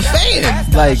 I'm a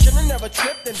fan. Like,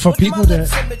 for people that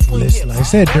listen, like I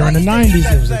said, during the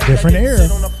 90s, it was a different era.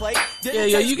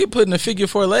 Yeah, you get put in a figure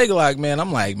 4 leg lock, man.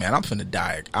 I'm like, man, I'm finna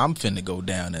die. I'm finna go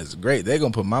down as great. They're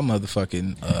gonna put my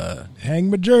motherfucking hang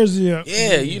my jersey up.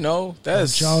 Yeah,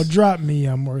 that's if y'all drop me,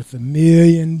 I'm worth $1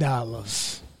 million.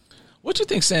 What you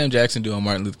think Sam Jackson do on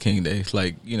Martin Luther King Day?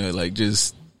 Like,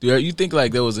 just you think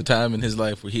like there was a time in his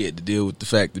life where he had to deal with the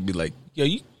fact to be like, yo,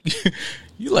 you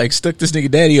like stuck this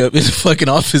nigga daddy up in the fucking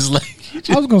office. Like,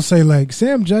 I was gonna say, like,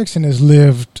 Sam Jackson has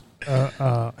lived.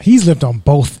 He's lived on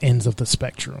both ends of the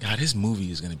spectrum. God, his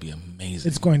movie is going to be amazing.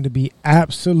 It's going to be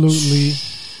absolutely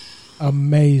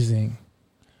amazing.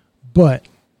 But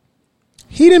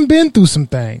he done been through some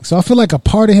things. So I feel like a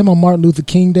part of him on Martin Luther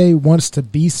King Day wants to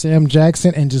be Sam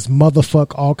Jackson and just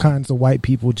motherfuck all kinds of white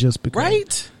people just because.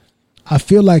 Right? I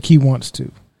feel like he wants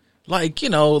to. Like,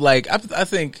 I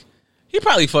think he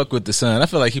probably fuck with the son. I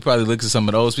feel like he probably looks at some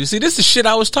of those. You see, this is shit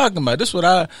I was talking about. This is what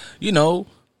I,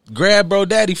 grab bro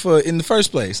daddy for in the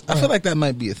first place. I feel like that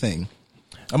might be a thing.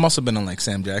 I'm also been on like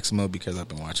Sam Jackson mode because I've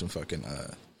been watching fucking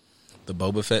the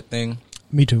Boba Fett thing.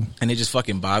 Me too. And it just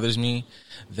fucking bothers me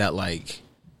that like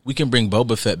we can bring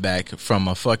Boba Fett back from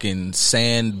a fucking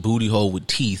sand booty hole with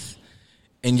teeth,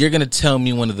 and you're gonna tell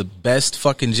me one of the best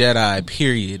fucking Jedi,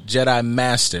 period, Jedi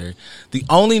master, the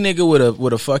only nigga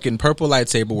with a fucking purple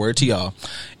lightsaber, word to y'all,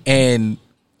 and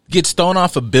gets thrown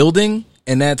off a building,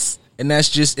 and that's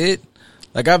just it.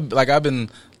 Like I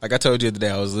told you the other day,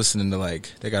 I was listening to like,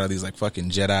 they got all these like fucking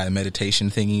Jedi meditation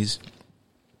thingies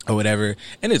or whatever,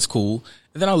 and it's cool.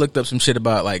 And then I looked up some shit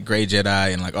about like Grey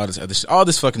Jedi and like all this other shit, all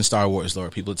this fucking Star Wars lore.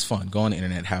 People, it's fun. Go on the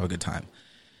internet, have a good time.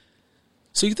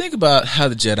 So you think about how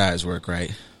the Jedis work,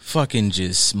 right? Fucking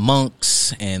just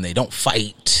monks, and they don't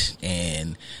fight,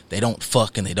 and they don't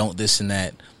fuck, and they don't this and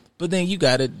that. But then you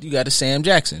got a Sam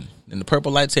Jackson, and the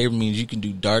purple lightsaber means you can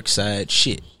do dark side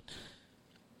shit.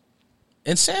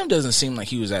 And Sam doesn't seem like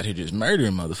he was out here just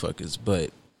murdering motherfuckers,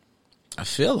 but I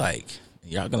feel like,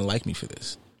 y'all gonna like me for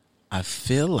this, I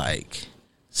feel like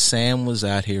Sam was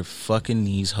out here fucking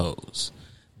these hoes.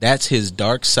 That's his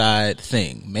dark side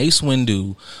thing. Mace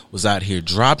Windu was out here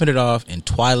dropping it off in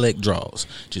Twi'lek draws,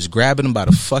 just grabbing them by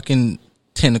the fucking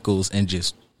tentacles and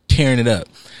just tearing it up.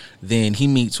 Then he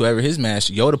meets whoever his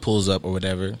master, Yoda pulls up or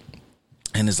whatever,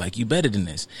 and is like, you better than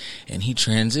this. And he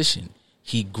transitioned.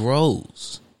 He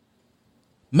grows.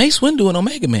 Mace Windu and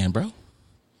Omega Man, bro.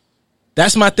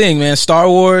 That's my thing, man. Star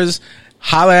Wars,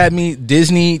 holla at me,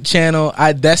 Disney Channel.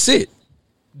 That's it.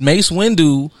 Mace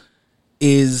Windu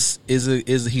is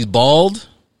he's bald,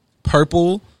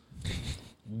 purple,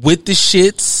 with the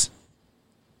shits.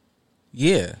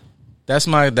 Yeah, that's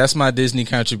my Disney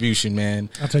contribution, man.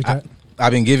 I'll take that.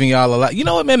 I've been giving y'all a lot. You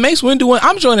know what, man? Mace Windu,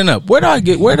 I'm joining up. Where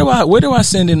do I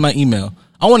send in my email?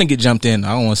 I want to get jumped in.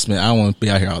 I don't want to be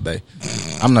out here all day.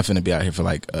 I'm not finna be out here for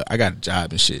like I got a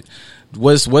job and shit.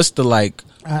 What's the like?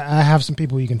 I have some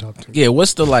people you can talk to. Yeah,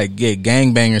 what's the like? Yeah,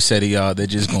 gangbanger set of y'all that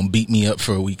just gonna beat me up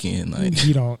for a weekend? Like,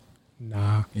 you don't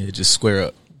Nah. Yeah, just square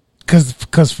up.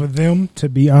 Because for them, to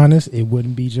be honest, it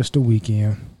wouldn't be just a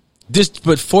weekend.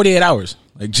 But 48 hours.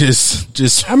 Like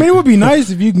just. I mean, it would be nice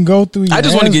if you can go through. I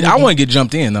just want to get. I want to get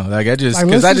jumped in though. Like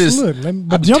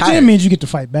But jumped in means you get to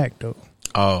fight back though.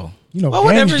 Oh, you know,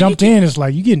 gangs jumped in. It's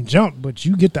like you getting jumped, but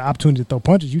you get the opportunity to throw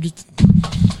punches. You just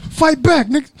fight back,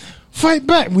 nigga. Fight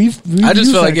back. I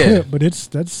just feel like clip, but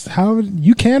that's how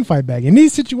you can fight back. In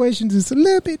these situations, it's a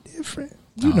little bit different.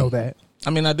 You know that. I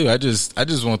mean, I do. I just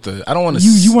want the. I don't want to.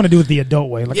 You want to do it the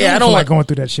adult way. Like, I don't like going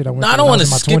through that shit. I don't want to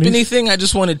skip anything. I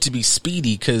just want it to be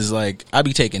speedy because, like, I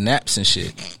be taking naps and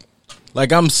shit.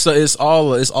 Like it's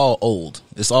all old.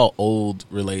 It's all old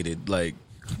related. Like,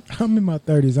 I'm in my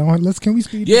 30s. Can we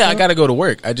speed? Yeah, I gotta go to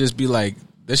work. I just be like,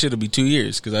 that shit'll be 2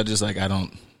 years because I just like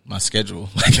my schedule.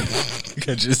 Like,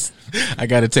 I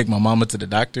gotta take my mama to the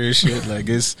doctor and shit. Like,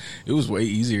 it was way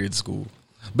easier at school.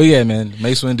 But yeah, man,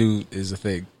 Mace Windu is a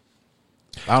thing.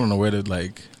 I don't know where to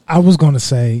like. I was gonna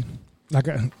say, like,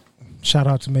 shout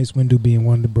out to Mace Windu being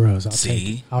one of the bros.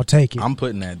 I'll take it. I'm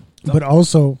putting that. But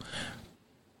also,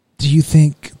 do you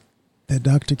think that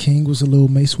Dr. King was a little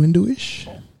Mace Windu-ish?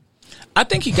 I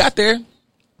think he got there.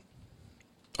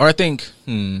 Or I think,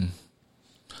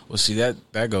 well, see,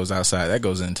 that goes outside. That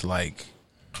goes into, like,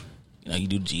 you know, you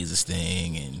do the Jesus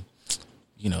thing and,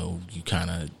 you know, you kind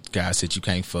of, guys said you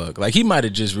can't fuck. Like, he might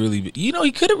have just really, he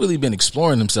could have really been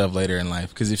exploring himself later in life.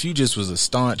 Because if you just was a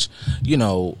staunch, you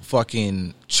know,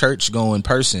 fucking church-going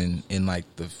person in, like,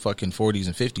 the fucking 40s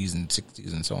and 50s and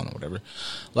 60s and so on or whatever,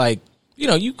 like, you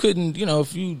know, you couldn't, you know,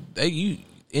 if you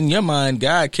in your mind,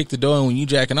 God kicked the door in when you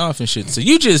jacking off and shit. So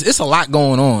it's a lot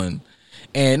going on.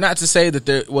 And not to say that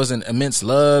there wasn't immense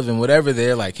love and whatever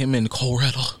there, like him and Cole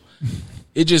Riddle.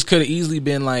 It just could have easily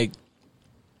been like,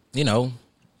 you know,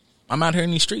 I'm out here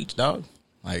in these streets, dog.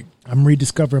 Like, I'm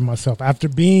rediscovering myself after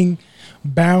being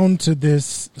bound to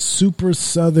this super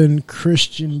Southern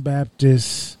Christian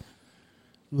Baptist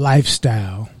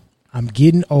lifestyle. I'm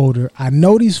getting older. I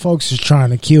know these folks is trying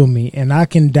to kill me, and I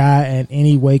can die at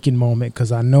any waking moment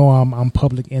because I know I'm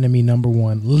public enemy number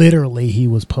one. Literally, he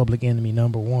was public enemy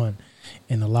number one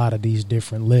in a lot of these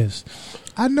different lists.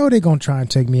 I know they're gonna try and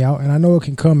take me out, and I know it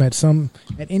can come at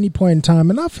any point in time.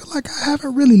 And I feel like I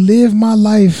haven't really lived my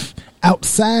life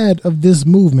outside of this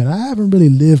movement. I haven't really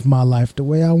lived my life the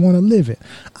way I want to live it.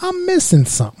 I'm missing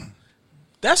something.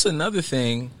 That's another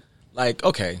thing. Like,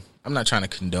 okay, I'm not trying to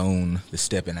condone the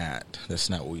stepping out. That's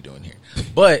not what we're doing here.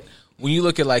 But when you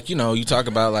look at, like, you know, you talk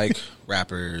about like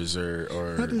rappers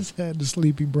or I just had the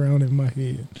Sleepy Brown in my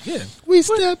head. Yeah. We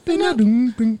stepping out.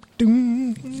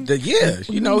 Yeah,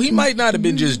 you know, he might not have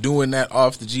been just doing that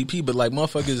off the GP, but like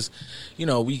motherfuckers, you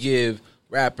know, we give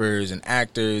rappers and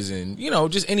actors and, you know,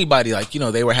 just anybody, like, you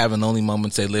know, they were having lonely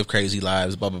moments, they live crazy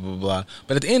lives, blah, blah, blah, blah.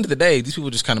 But at the end of the day, these people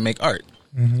just kind of make art.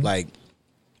 Mm-hmm. Like,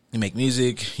 you make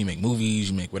music, you make movies,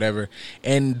 you make whatever.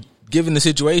 And given the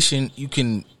situation, you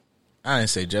can, I didn't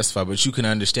say justify, but you can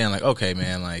understand, like, okay,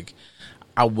 man, like,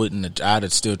 I'd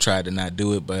have still tried to not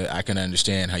do it, but I can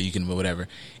understand how you can, whatever.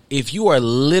 If you are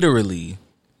literally,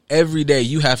 every day,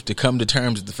 you have to come to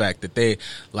terms with the fact that they,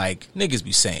 like, niggas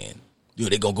be saying, yo,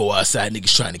 they gonna go outside,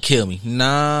 niggas trying to kill me.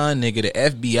 Nah, nigga, the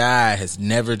FBI has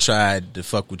never tried to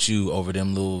fuck with you over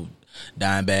them little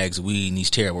dime bags of weed and these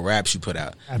terrible raps you put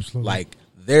out. Absolutely. Like,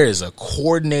 there is a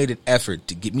coordinated effort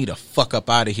to get me the fuck up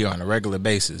out of here on a regular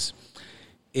basis.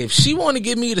 If she want to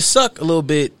get me to suck a little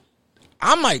bit,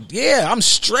 I'm like, yeah, I'm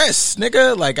stressed,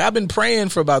 nigga. Like, I've been praying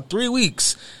for about 3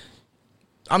 weeks.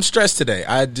 I'm stressed today.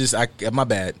 My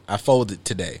bad. I folded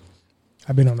today.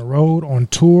 I've been on the road, on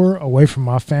tour, away from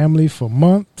my family for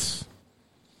months.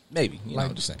 Maybe. You know what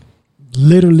I'm just saying.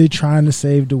 Literally trying to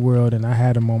save the world, and I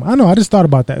had a moment. I know, I just thought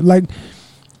about that. Like,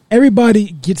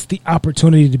 everybody gets the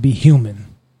opportunity to be human.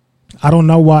 I don't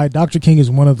know why Dr. King is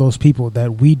one of those people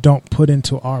that we don't put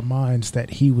into our minds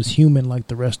that he was human like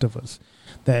the rest of us.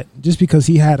 That just because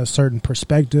he had a certain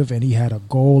perspective and he had a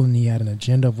goal and he had an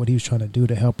agenda of what he was trying to do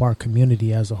to help our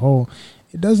community as a whole,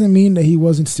 it doesn't mean that he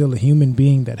wasn't still a human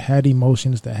being that had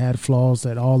emotions, that had flaws,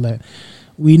 that all that.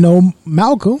 We know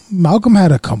Malcolm. Malcolm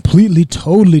had a completely,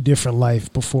 totally different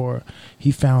life before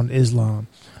he found Islam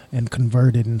and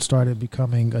converted and started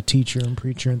becoming a teacher and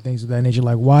preacher and things of that nature.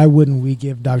 Like, why wouldn't we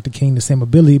give Dr. King the same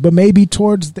ability, but maybe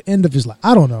towards the end of his life?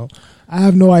 I don't know. I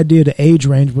have no idea the age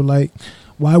range, but like,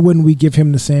 why wouldn't we give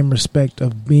him the same respect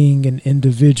of being an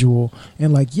individual?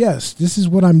 And like, yes, this is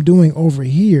what I'm doing over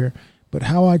here, but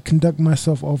how I conduct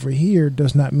myself over here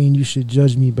does not mean you should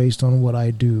judge me based on what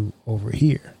I do over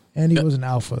here. And he was an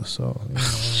alpha, so, you know,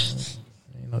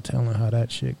 ain't no telling how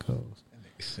that shit goes.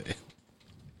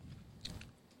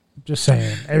 Just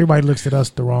saying. Everybody looks at us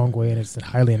the wrong way, and it's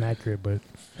highly inaccurate. But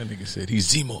that nigga said he's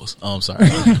Zemos. Oh, I'm sorry.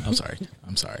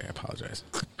 I'm sorry. I apologize.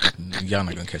 Y'all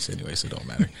not gonna catch it anyway, so it don't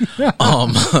matter.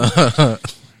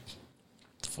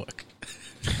 Fuck.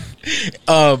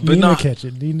 But Nina no, catch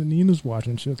it. Nina's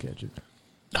watching. She'll catch it.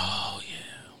 Oh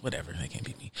yeah, whatever. They can't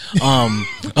beat me.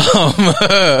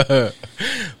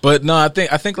 But no, I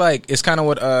think like it's kind of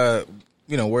what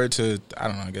word to, I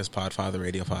don't know, I guess Podfather,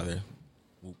 Radio Father.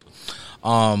 Whoop.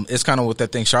 It's kind of what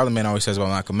that thing Charlamagne always says about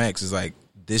Malcolm X is like,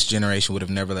 this generation would have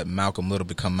never let Malcolm Little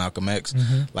become Malcolm X.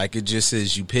 Mm-hmm. Like, it just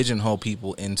is, you pigeonhole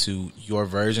people into your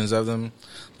versions of them.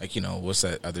 Like, what's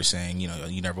that other saying?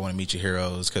 You never want to meet your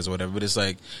heroes because whatever. But it's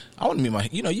like, I want to meet my,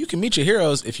 you can meet your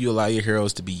heroes if you allow your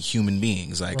heroes to be human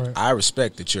beings. Like, right. I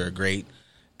respect that you're a great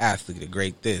athlete, a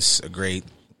great this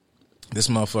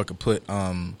motherfucker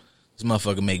this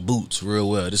motherfucker make boots real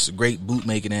well. This is a great boot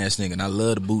making ass nigga, and I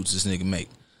love the boots this nigga make.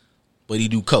 But he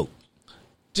do coke.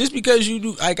 Just because you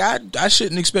do, like, I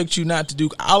shouldn't expect you not to do.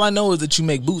 All I know is that you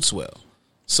make boots well.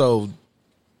 So,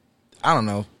 I don't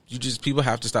know. People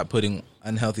have to stop putting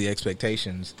unhealthy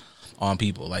expectations on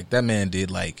people. Like, that man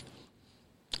did, like,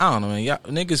 I don't know, man. Y'all,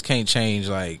 niggas can't change,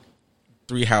 like,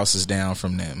 3 houses down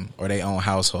from them or their own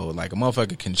household. Like, a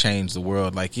motherfucker can change the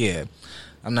world. Like, yeah,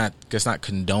 that's not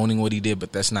condoning what he did,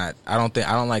 but that's not, I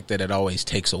don't like that it always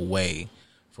takes away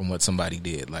from what somebody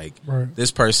did. Like, right. This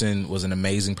person was an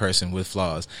amazing person with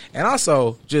flaws. And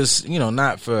also, just,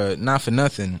 not for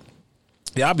nothing,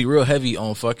 yeah, I'll be real heavy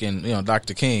on fucking,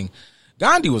 Dr. King.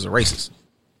 Gandhi was a racist.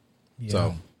 Yeah.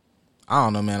 So, I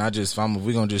don't know, man.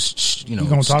 We're going to just, we're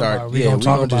going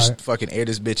to just fucking air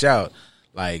this bitch out.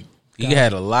 Like, he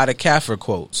had a lot of Kaffir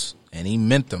quotes, and he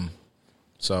meant them.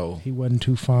 So he wasn't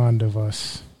too fond of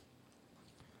us.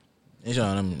 It's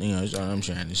all I'm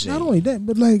trying to say. Not only that,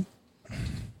 but like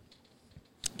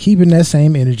keeping that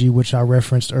same energy, which I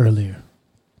referenced earlier,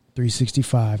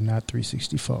 365, not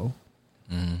 364.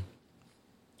 Mm-hmm.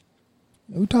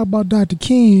 We talk about Dr.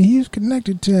 King. He was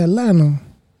connected to Atlanta.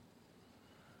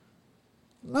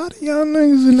 A lot of y'all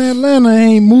niggas in Atlanta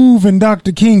ain't moving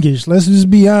Dr. Kingish. Let's just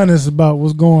be honest about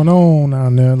what's going on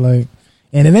out there. Like,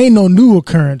 and it ain't no new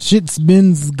occurrence. Shit's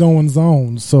been going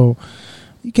on. So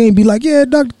you can't be like, yeah,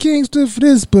 Dr. King stood for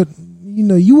this, but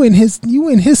you in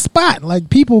his spot. Like,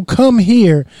 people come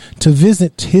here to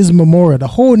visit his memorial. The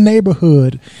whole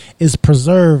neighborhood is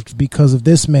preserved because of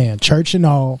this man. Church and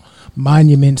all,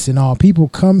 monuments and all. People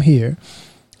come here,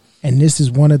 and this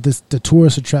is one of the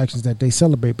tourist attractions that they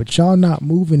celebrate. But y'all not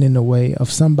moving in the way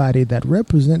of somebody that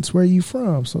represents where you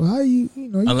from. So how you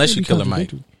unless you Killer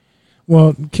Mike.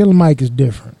 Well, Killer Mike is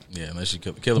different. Yeah, unless you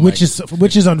Killer Mike,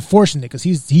 which is unfortunate because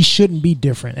he shouldn't be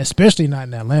different, especially not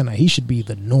in Atlanta. He should be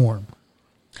the norm.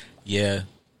 Yeah,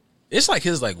 it's like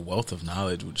his like wealth of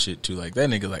knowledge with shit too. Like, that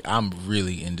nigga, like, I'm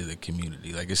really into the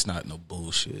community. Like, it's not no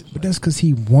bullshit. But that's because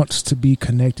he wants to be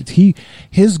connected.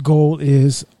 His goal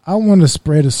is, I want to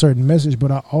spread a certain message,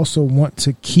 but I also want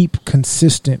to keep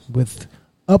consistent with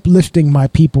uplifting my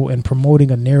people and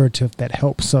promoting a narrative that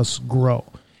helps us grow.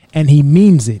 And he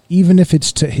means it, even if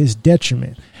it's to his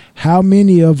detriment. How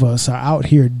many of us are out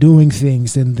here doing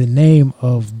things in the name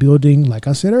of building, like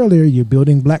I said earlier, you're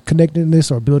building black connectedness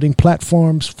or building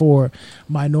platforms for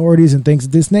minorities and things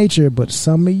of this nature, but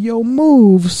some of your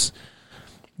moves,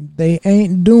 they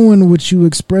ain't doing what you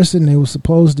expressing they were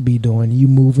supposed to be doing. You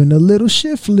moving a little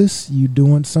shiftless. You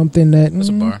doing something that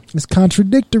is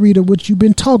contradictory to what you've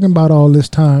been talking about all this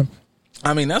time.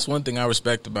 I mean, that's one thing I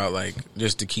respect about, like,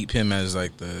 just to keep him as,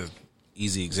 like, the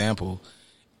easy example,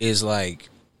 is, like,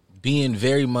 being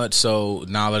very much so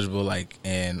knowledgeable, like,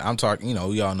 and I'm talking,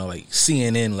 we all know, like,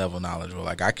 CNN level knowledgeable.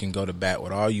 Like, I can go to bat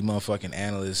with all you motherfucking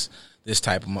analysts, this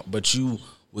type of, but you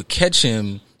would catch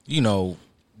him,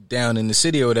 down in the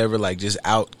city or whatever, like, just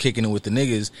out kicking it with the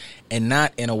niggas, and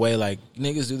not in a way, like,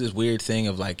 niggas do this weird thing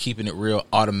of, like, keeping it real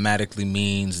automatically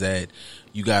means that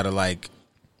you gotta, like,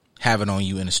 have it on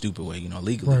you in a stupid way,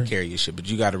 legally carry your shit, but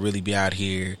you got to really be out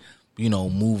here,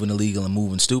 moving illegal and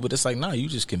moving stupid. It's like, no, you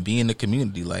just can be in the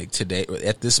community, like, today,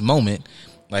 at this moment,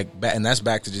 like, and that's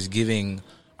back to just giving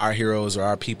our heroes or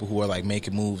our people who are, like,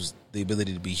 making moves the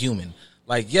ability to be human.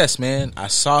 Like, yes, man, I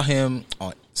saw him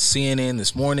on CNN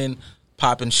this morning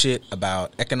popping shit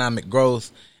about economic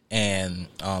growth and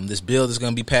this bill that's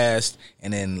going to be passed,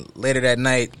 and then later that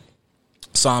night,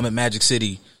 saw him at Magic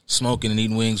City smoking and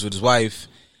eating wings with his wife.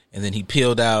 And then he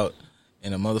peeled out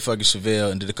in a motherfucking Chevelle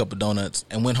and did a couple donuts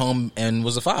and went home and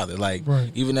was a father. Like,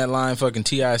 even that line fucking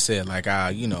T.I. said, like,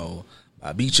 I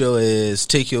beat your ass,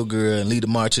 take your girl, and lead the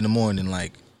march in the morning.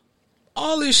 Like,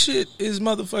 all this shit is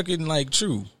motherfucking, like,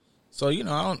 true. So, I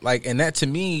don't, like, and that to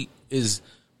me is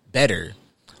better.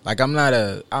 Like,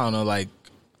 I don't know, like,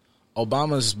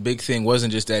 Obama's big thing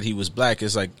wasn't just that he was black.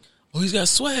 It's like, oh, he's got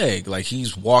swag. Like,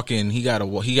 he's walking, and,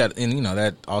 you know,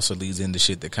 that also leads into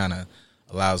shit that kind of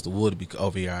allows the wool to be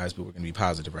over your eyes, but we're going to be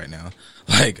positive right now.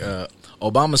 Like,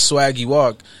 Obama's swaggy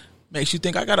walk makes you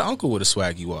think I got an uncle with a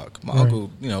swaggy walk. My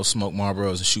uncle, you know, smoke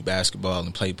Marlboros and shoot basketball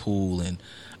and play pool, and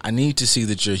I need to see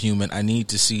that you're human. I need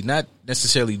to see not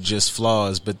necessarily just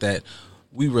flaws, but that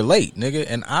we relate, nigga.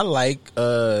 And I like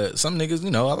some niggas,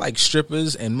 you know, I like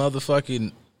strippers and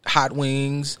motherfucking hot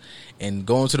wings and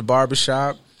going to the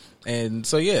barbershop. And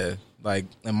so, yeah, like,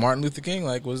 and Martin Luther King,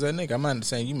 like, was that nigga? I'm not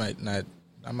saying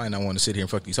I might not want to sit here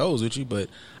and fuck these hoes with you, but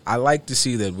I like to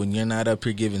see that when you're not up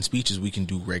here giving speeches, we can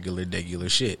do regular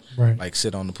shit. Right. Like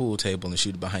sit on the pool table and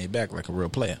shoot it behind your back like a real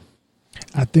player.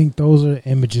 I think those are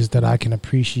images that I can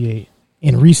appreciate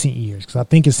in recent years, because I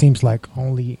think it seems like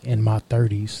only in my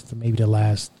 30s, maybe the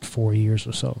last 4 years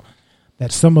or so,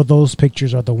 that some of those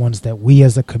pictures are the ones that we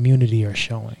as a community are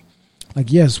showing.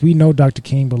 Like, yes, we know Dr.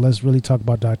 King, but let's really talk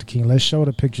about Dr. King. Let's show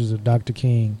the pictures of Dr.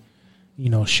 King, you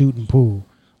know, shooting pool.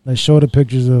 Let's show the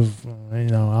pictures of, you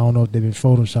know, I don't know if they've been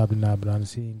photoshopped or not, but I've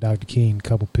seen Dr. King a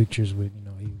couple pictures with, you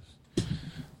know, he was,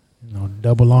 you know,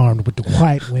 double armed with the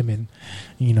white women,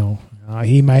 you know.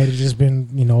 He might have just been,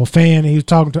 you know, a fan he was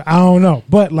talking to. I don't know.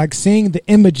 But, like, seeing the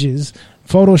images,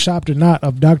 photoshopped or not,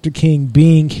 of Dr. King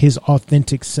being his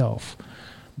authentic self,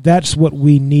 that's what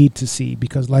we need to see.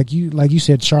 Because, like you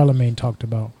said, Charlemagne talked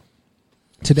about,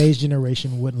 today's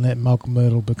generation wouldn't let Malcolm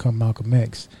Little become Malcolm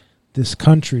X. This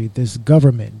country, this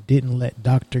government didn't let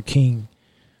Dr. King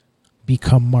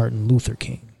become Martin Luther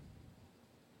King.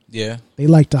 Yeah. They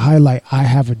like to highlight, I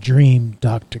have a dream,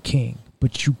 Dr. King.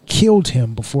 But you killed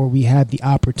him before we had the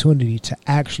opportunity to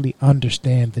actually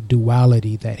understand the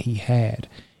duality that he had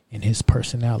in his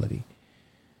personality.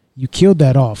 You killed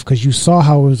that off because you saw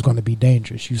how it was going to be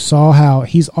dangerous. You saw how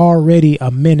he's already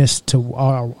a menace to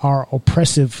our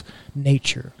oppressive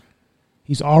nature.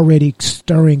 He's already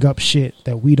stirring up shit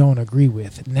that we don't agree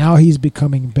with. Now he's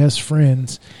becoming best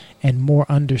friends and more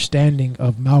understanding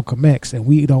of Malcolm X, and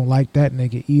we don't like that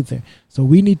nigga either. So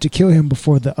we need to kill him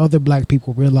before the other black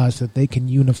people realize that they can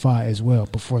unify as well,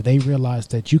 before they realize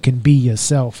that you can be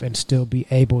yourself and still be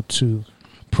able to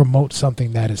promote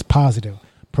something that is positive,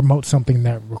 promote something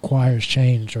that requires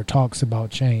change or talks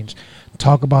about change,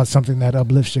 talk about something that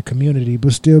uplifts your community,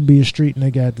 but still be a street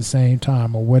nigga at the same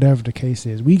time, or whatever the case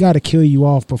is. We got to kill you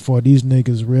off before these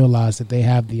niggas realize that they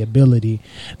have the ability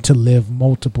to live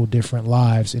multiple different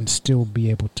lives and still be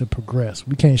able to progress.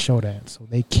 We can't show that. So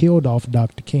they killed off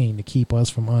Dr. King to keep us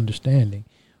from understanding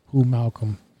who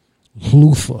Malcolm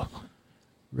Luther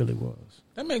really was.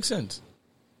 That makes sense.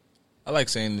 I like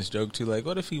saying this joke too. Like,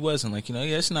 what if he wasn't? Like, you know,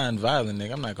 yeah, it's non-violent,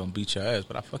 nigga. I'm not gonna beat your ass,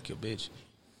 but I fuck your bitch.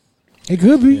 It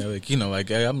could be. Yeah, like, you know, like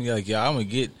I'm like, yeah, I'm gonna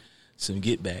get some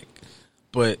get back.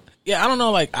 But yeah, I don't know.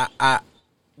 Like,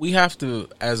 we have to,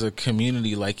 as a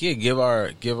community, like, yeah, give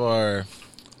our.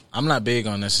 I'm not big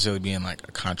on necessarily being like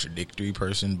a contradictory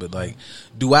person, but like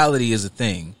duality is a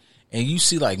thing, and you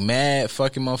see like mad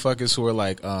fucking motherfuckers who are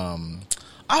like,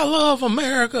 I love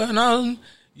America, and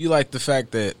you like the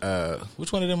fact that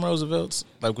which one of them Roosevelts,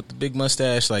 like with the big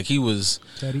mustache, like he was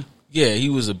Teddy. Yeah, he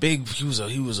was a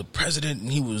president,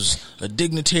 and he was a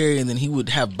dignitary, and then he would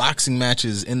have boxing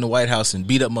matches in the White House and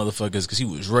beat up motherfuckers because he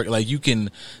was like,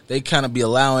 they kind of be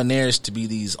allowing theirs to be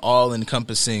these all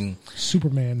encompassing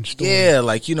Superman story. Yeah,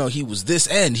 like, you know, he was this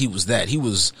and he was that. He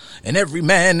was an every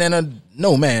man and a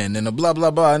no man and a blah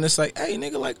blah blah. And it's like, hey,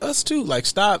 nigga, like us too. Like,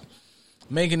 stop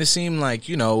making it seem like,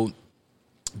 you know,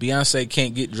 Beyonce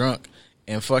can't get drunk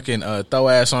and fucking throw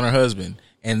ass on her husband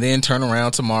and then turn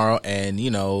around tomorrow and,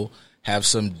 you know, have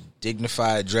some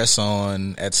dignified dress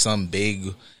on at some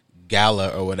big gala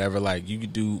or whatever. Like, you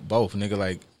could do both, nigga.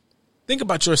 Like, think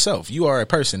about yourself. You are a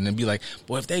person, and be like,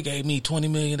 boy, if they gave me $20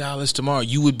 million tomorrow,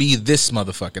 you would be this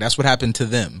motherfucker. That's what happened to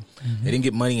them. Mm-hmm. They didn't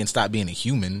get money and stop being a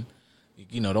human.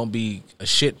 You know, don't be a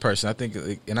shit person. I think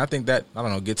that, I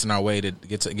don't know, gets in our way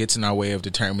gets in our way of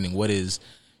determining what is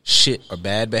shit or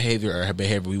bad behavior or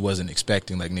behavior we wasn't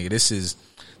expecting. Like, nigga,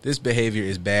 this behavior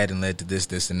is bad and led to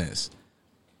this, and this.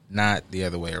 Not the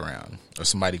other way around. Or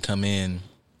somebody come in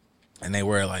and they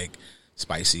were like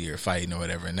spicy or fighting or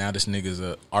whatever, and now this nigga's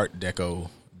a Art Deco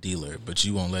dealer, but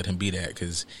you won't let him be that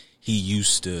because he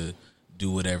used to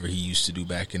do whatever he used to do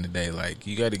back in the day. Like,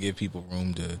 you got to give people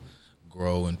room to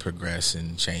grow and progress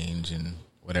and change and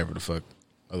whatever the fuck.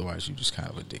 Otherwise, you just kind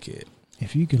of a dickhead.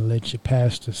 If you can let your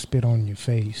pastor spit on your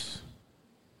face,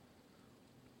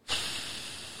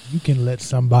 you can let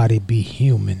somebody be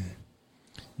human.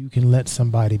 You can let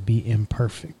somebody be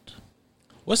imperfect.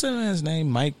 What's that man's name?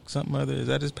 Mike something other? Is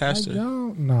that his pastor? I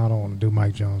don't want to do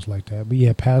Mike Jones like that. But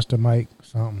yeah, Pastor Mike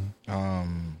something.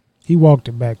 He walked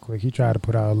it back quick. He tried to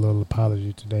put out a little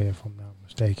apology today, if I'm not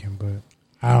mistaken. But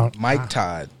I don't. Mike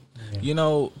Todd. Yeah. You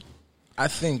know, I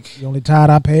think the only Todd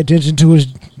I pay attention to is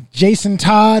Jason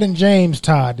Todd and James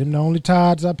Todd. Them the only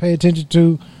Todds I pay attention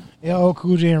to. LL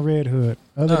Cool J and Red Hood.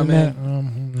 Other than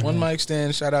that, one mic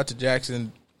stand. Shout out to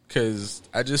Jackson, because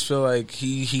I just feel like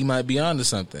he might be onto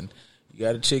something. You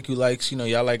got a chick who likes,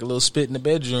 y'all like a little spit in the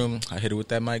bedroom. I hit her with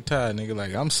that Mike Todd, nigga.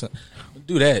 Like,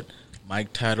 do that.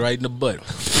 Mike Todd right in the butt.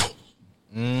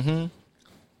 It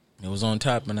was on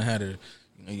top, and I had her,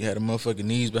 you had her motherfucking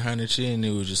knees behind her chin, and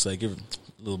it was just like, give her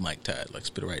a little Mike Todd, like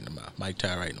spit it right in the mouth. Mike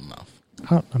Todd right in the mouth.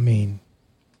 I mean.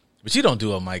 But you don't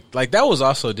do a Mike. Like, that was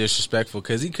also disrespectful,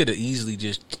 because he could have easily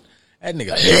just, that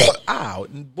nigga, ow,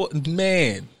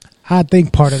 man. I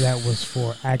think part of that was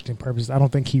for acting purposes. I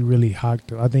don't think he really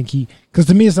hocked it. I think because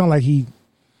to me it sounded like he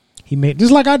made,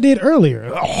 just like I did earlier.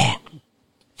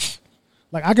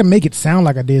 Like, I can make it sound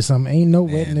like I did something. Ain't no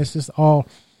wetness. It's all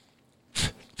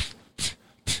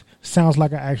sounds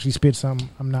like I actually spit something.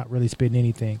 I'm not really spitting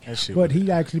anything. But he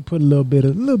actually put a little bit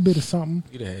of something.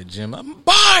 You'd have had Jim.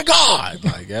 By God,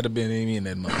 like, that'd have been me and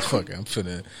that motherfucker. I'm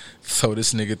finna throw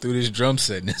this nigga through this drum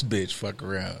set and this bitch fuck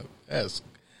around.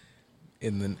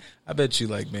 And then I bet you,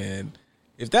 like, man,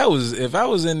 if I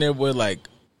was in there where, like,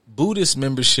 Buddhist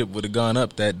membership would have gone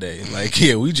up that day. Like,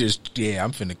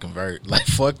 I'm finna convert. Like,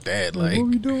 fuck that. Like, what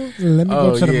we doing? Let me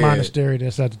go to the monastery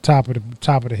that's at the top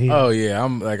of the hill. Oh yeah,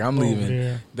 I'm leaving.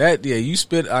 There. That you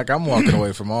spit, like, I'm walking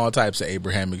away from all types of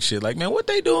Abrahamic shit. Like, man, what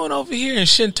they doing over here in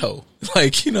Shinto?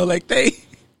 Like, like they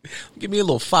give me a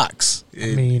little fox.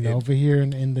 Over here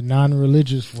in the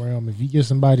non-religious realm, if you get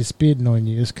somebody spitting on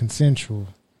you, it's consensual.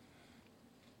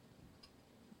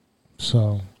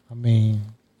 So,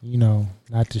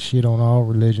 not to shit on all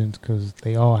religions, because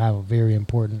they all have a very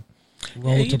important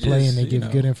role to play, and they give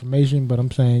good information. But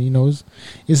I'm saying,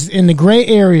 it's in the gray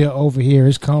area over here.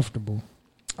 It's comfortable.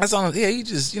 That's all. Yeah, he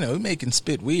just, making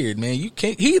spit weird, man. You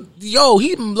can't. He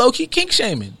low key kink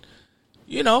shaming.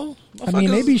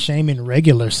 They be shaming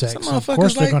regular sex. So of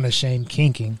course, they're gonna shame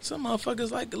kinking. Some motherfuckers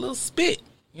like a little spit.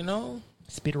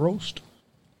 Spit roast.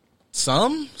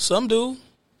 Some do.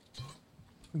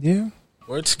 Yeah.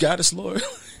 Word to Goddess Lord.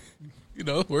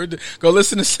 Word to go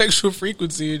listen to Sexual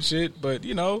Frequency and shit. But,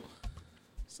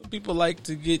 some people like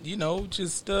to get,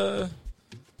 just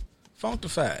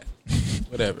funkified.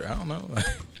 Whatever. I don't know.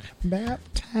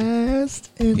 Baptized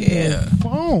in the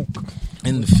funk.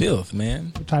 In the filth,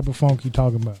 man. What type of funk you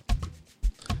talking about?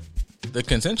 The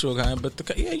consensual kind, but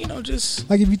just.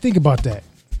 Like, if you think about that.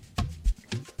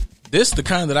 This the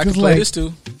kind that I can play this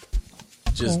to.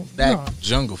 Just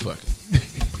jungle fucking.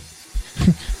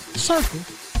 Circle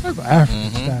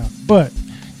African style. But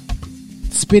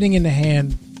spitting in the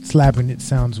hand, slapping it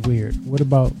sounds weird. What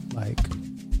about, like,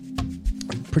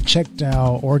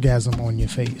 projectile orgasm on your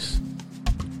face?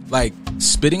 Like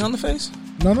spitting on the face?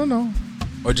 No.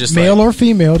 Or just male or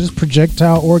female, just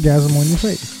projectile orgasm on your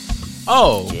face.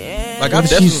 Oh, like whether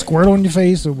she squirt on your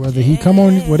face or whether he come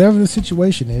on, whatever the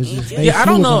situation is. I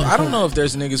don't know. I don't know if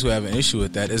there's niggas who have an issue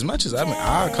with that. As much as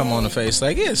I come on the face,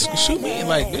 like, shoot me,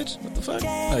 like, bitch, what the fuck?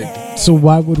 Like, so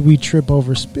why would we trip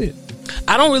over spit?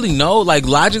 I don't really know. Like,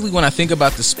 logically, when I think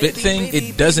about the spit thing,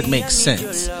 it doesn't make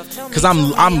sense. Because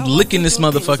I'm licking this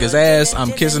motherfucker's ass.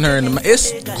 I'm kissing her in the mouth.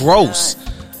 It's gross.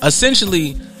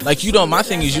 Essentially, like, my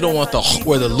thing is you don't want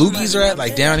where the loogies are at,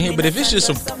 like down here. But if it's just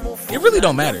it really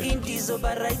don't matter.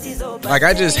 Like,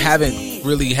 I just haven't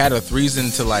really had a reason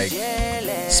to, like,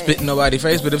 spit in nobody's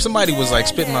face. But if somebody was, like,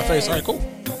 spitting in my face, all right, cool.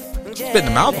 Spit in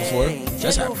the mouth before.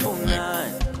 That's happened.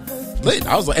 Like, lit.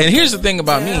 I was like, and here's the thing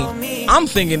about me. I'm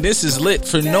thinking this is lit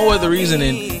for no other reason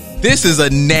than this is a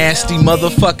nasty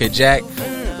motherfucker, Jack.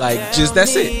 Like, just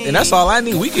that's it, and that's all I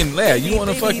need. We can, you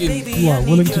want to fucking? You are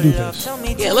willing to do this?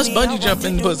 Yeah, let's bungee jump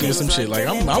in the pussy or some shit. Like,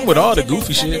 I'm with all the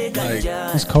goofy shit. Like,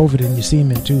 it's COVID and your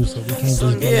semen too, so we can't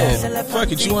just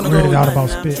fuck it. You want to go out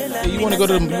about spit? Yeah, you want to go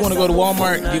to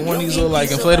Walmart, get one of these little, like,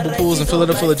 inflatable pools and fill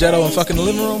it up full of Jetto and fucking the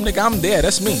living room, nigga. I'm there.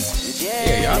 That's me.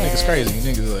 Yeah, y'all niggas crazy.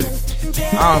 You niggas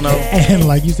like, I don't know. And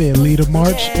like you said, lead a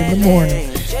march in the morning.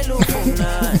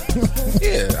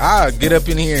 Yeah, I'll get up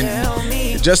in here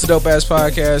and Just a Dope Ass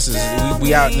Podcast is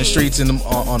we out in the streets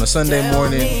on a Sunday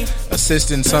morning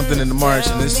assisting something in the march,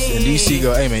 and DC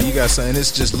go, hey man, you got something?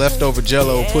 It's just leftover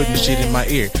Jello putting shit in my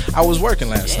ear. I was working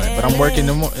last night, but I'm working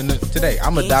today.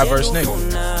 I'm a diverse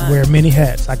nigga. Wear many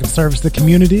hats. I can service the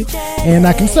community, and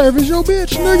I can service your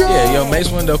bitch, nigga. Yeah, yo, Mace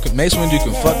Windu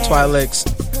can fuck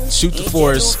Twi'leks, shoot the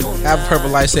Force, have a purple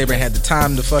lightsaber, and had the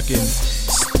time to fucking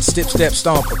step, step,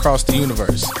 stomp across the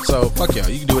universe. So fuck y'all.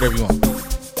 You can do whatever you want.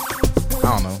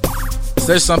 I don't know.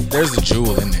 There's a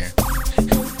jewel in there.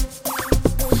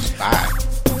 Bye.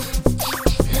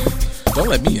 Don't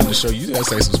let me in the show. You gotta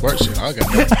say some smart shit. I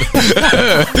got nothing.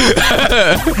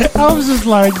 I was just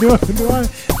like, do I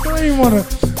even want to?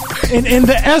 In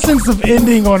the essence of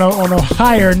ending on a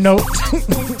higher note,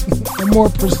 a more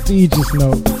prestigious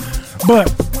note.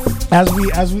 But as we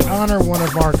honor one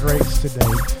of our greats today,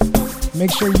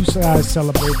 make sure you guys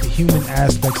celebrate the human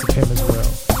aspects of him as well.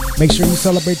 Make sure you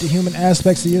celebrate the human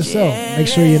aspects of yourself. Make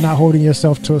sure you're not holding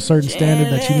yourself to a certain standard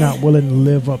that you're not willing to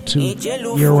live up to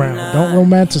year round. Don't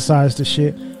romanticize the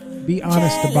shit. Be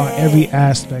honest about every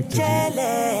aspect of you.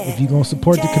 If you're going to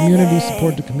support the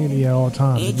community at all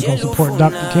times. If you're going to support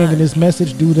Dr. King and his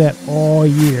message, do that all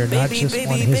year, not just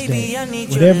on his day.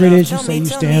 Whatever it is you say you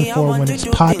stand for, when it's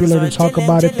popular to talk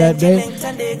about it that day,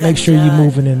 make sure you're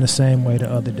moving in the same way the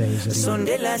other days of the year.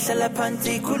 See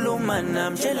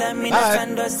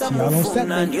y'all on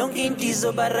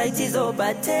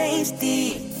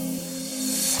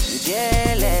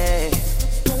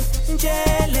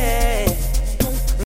Saturday.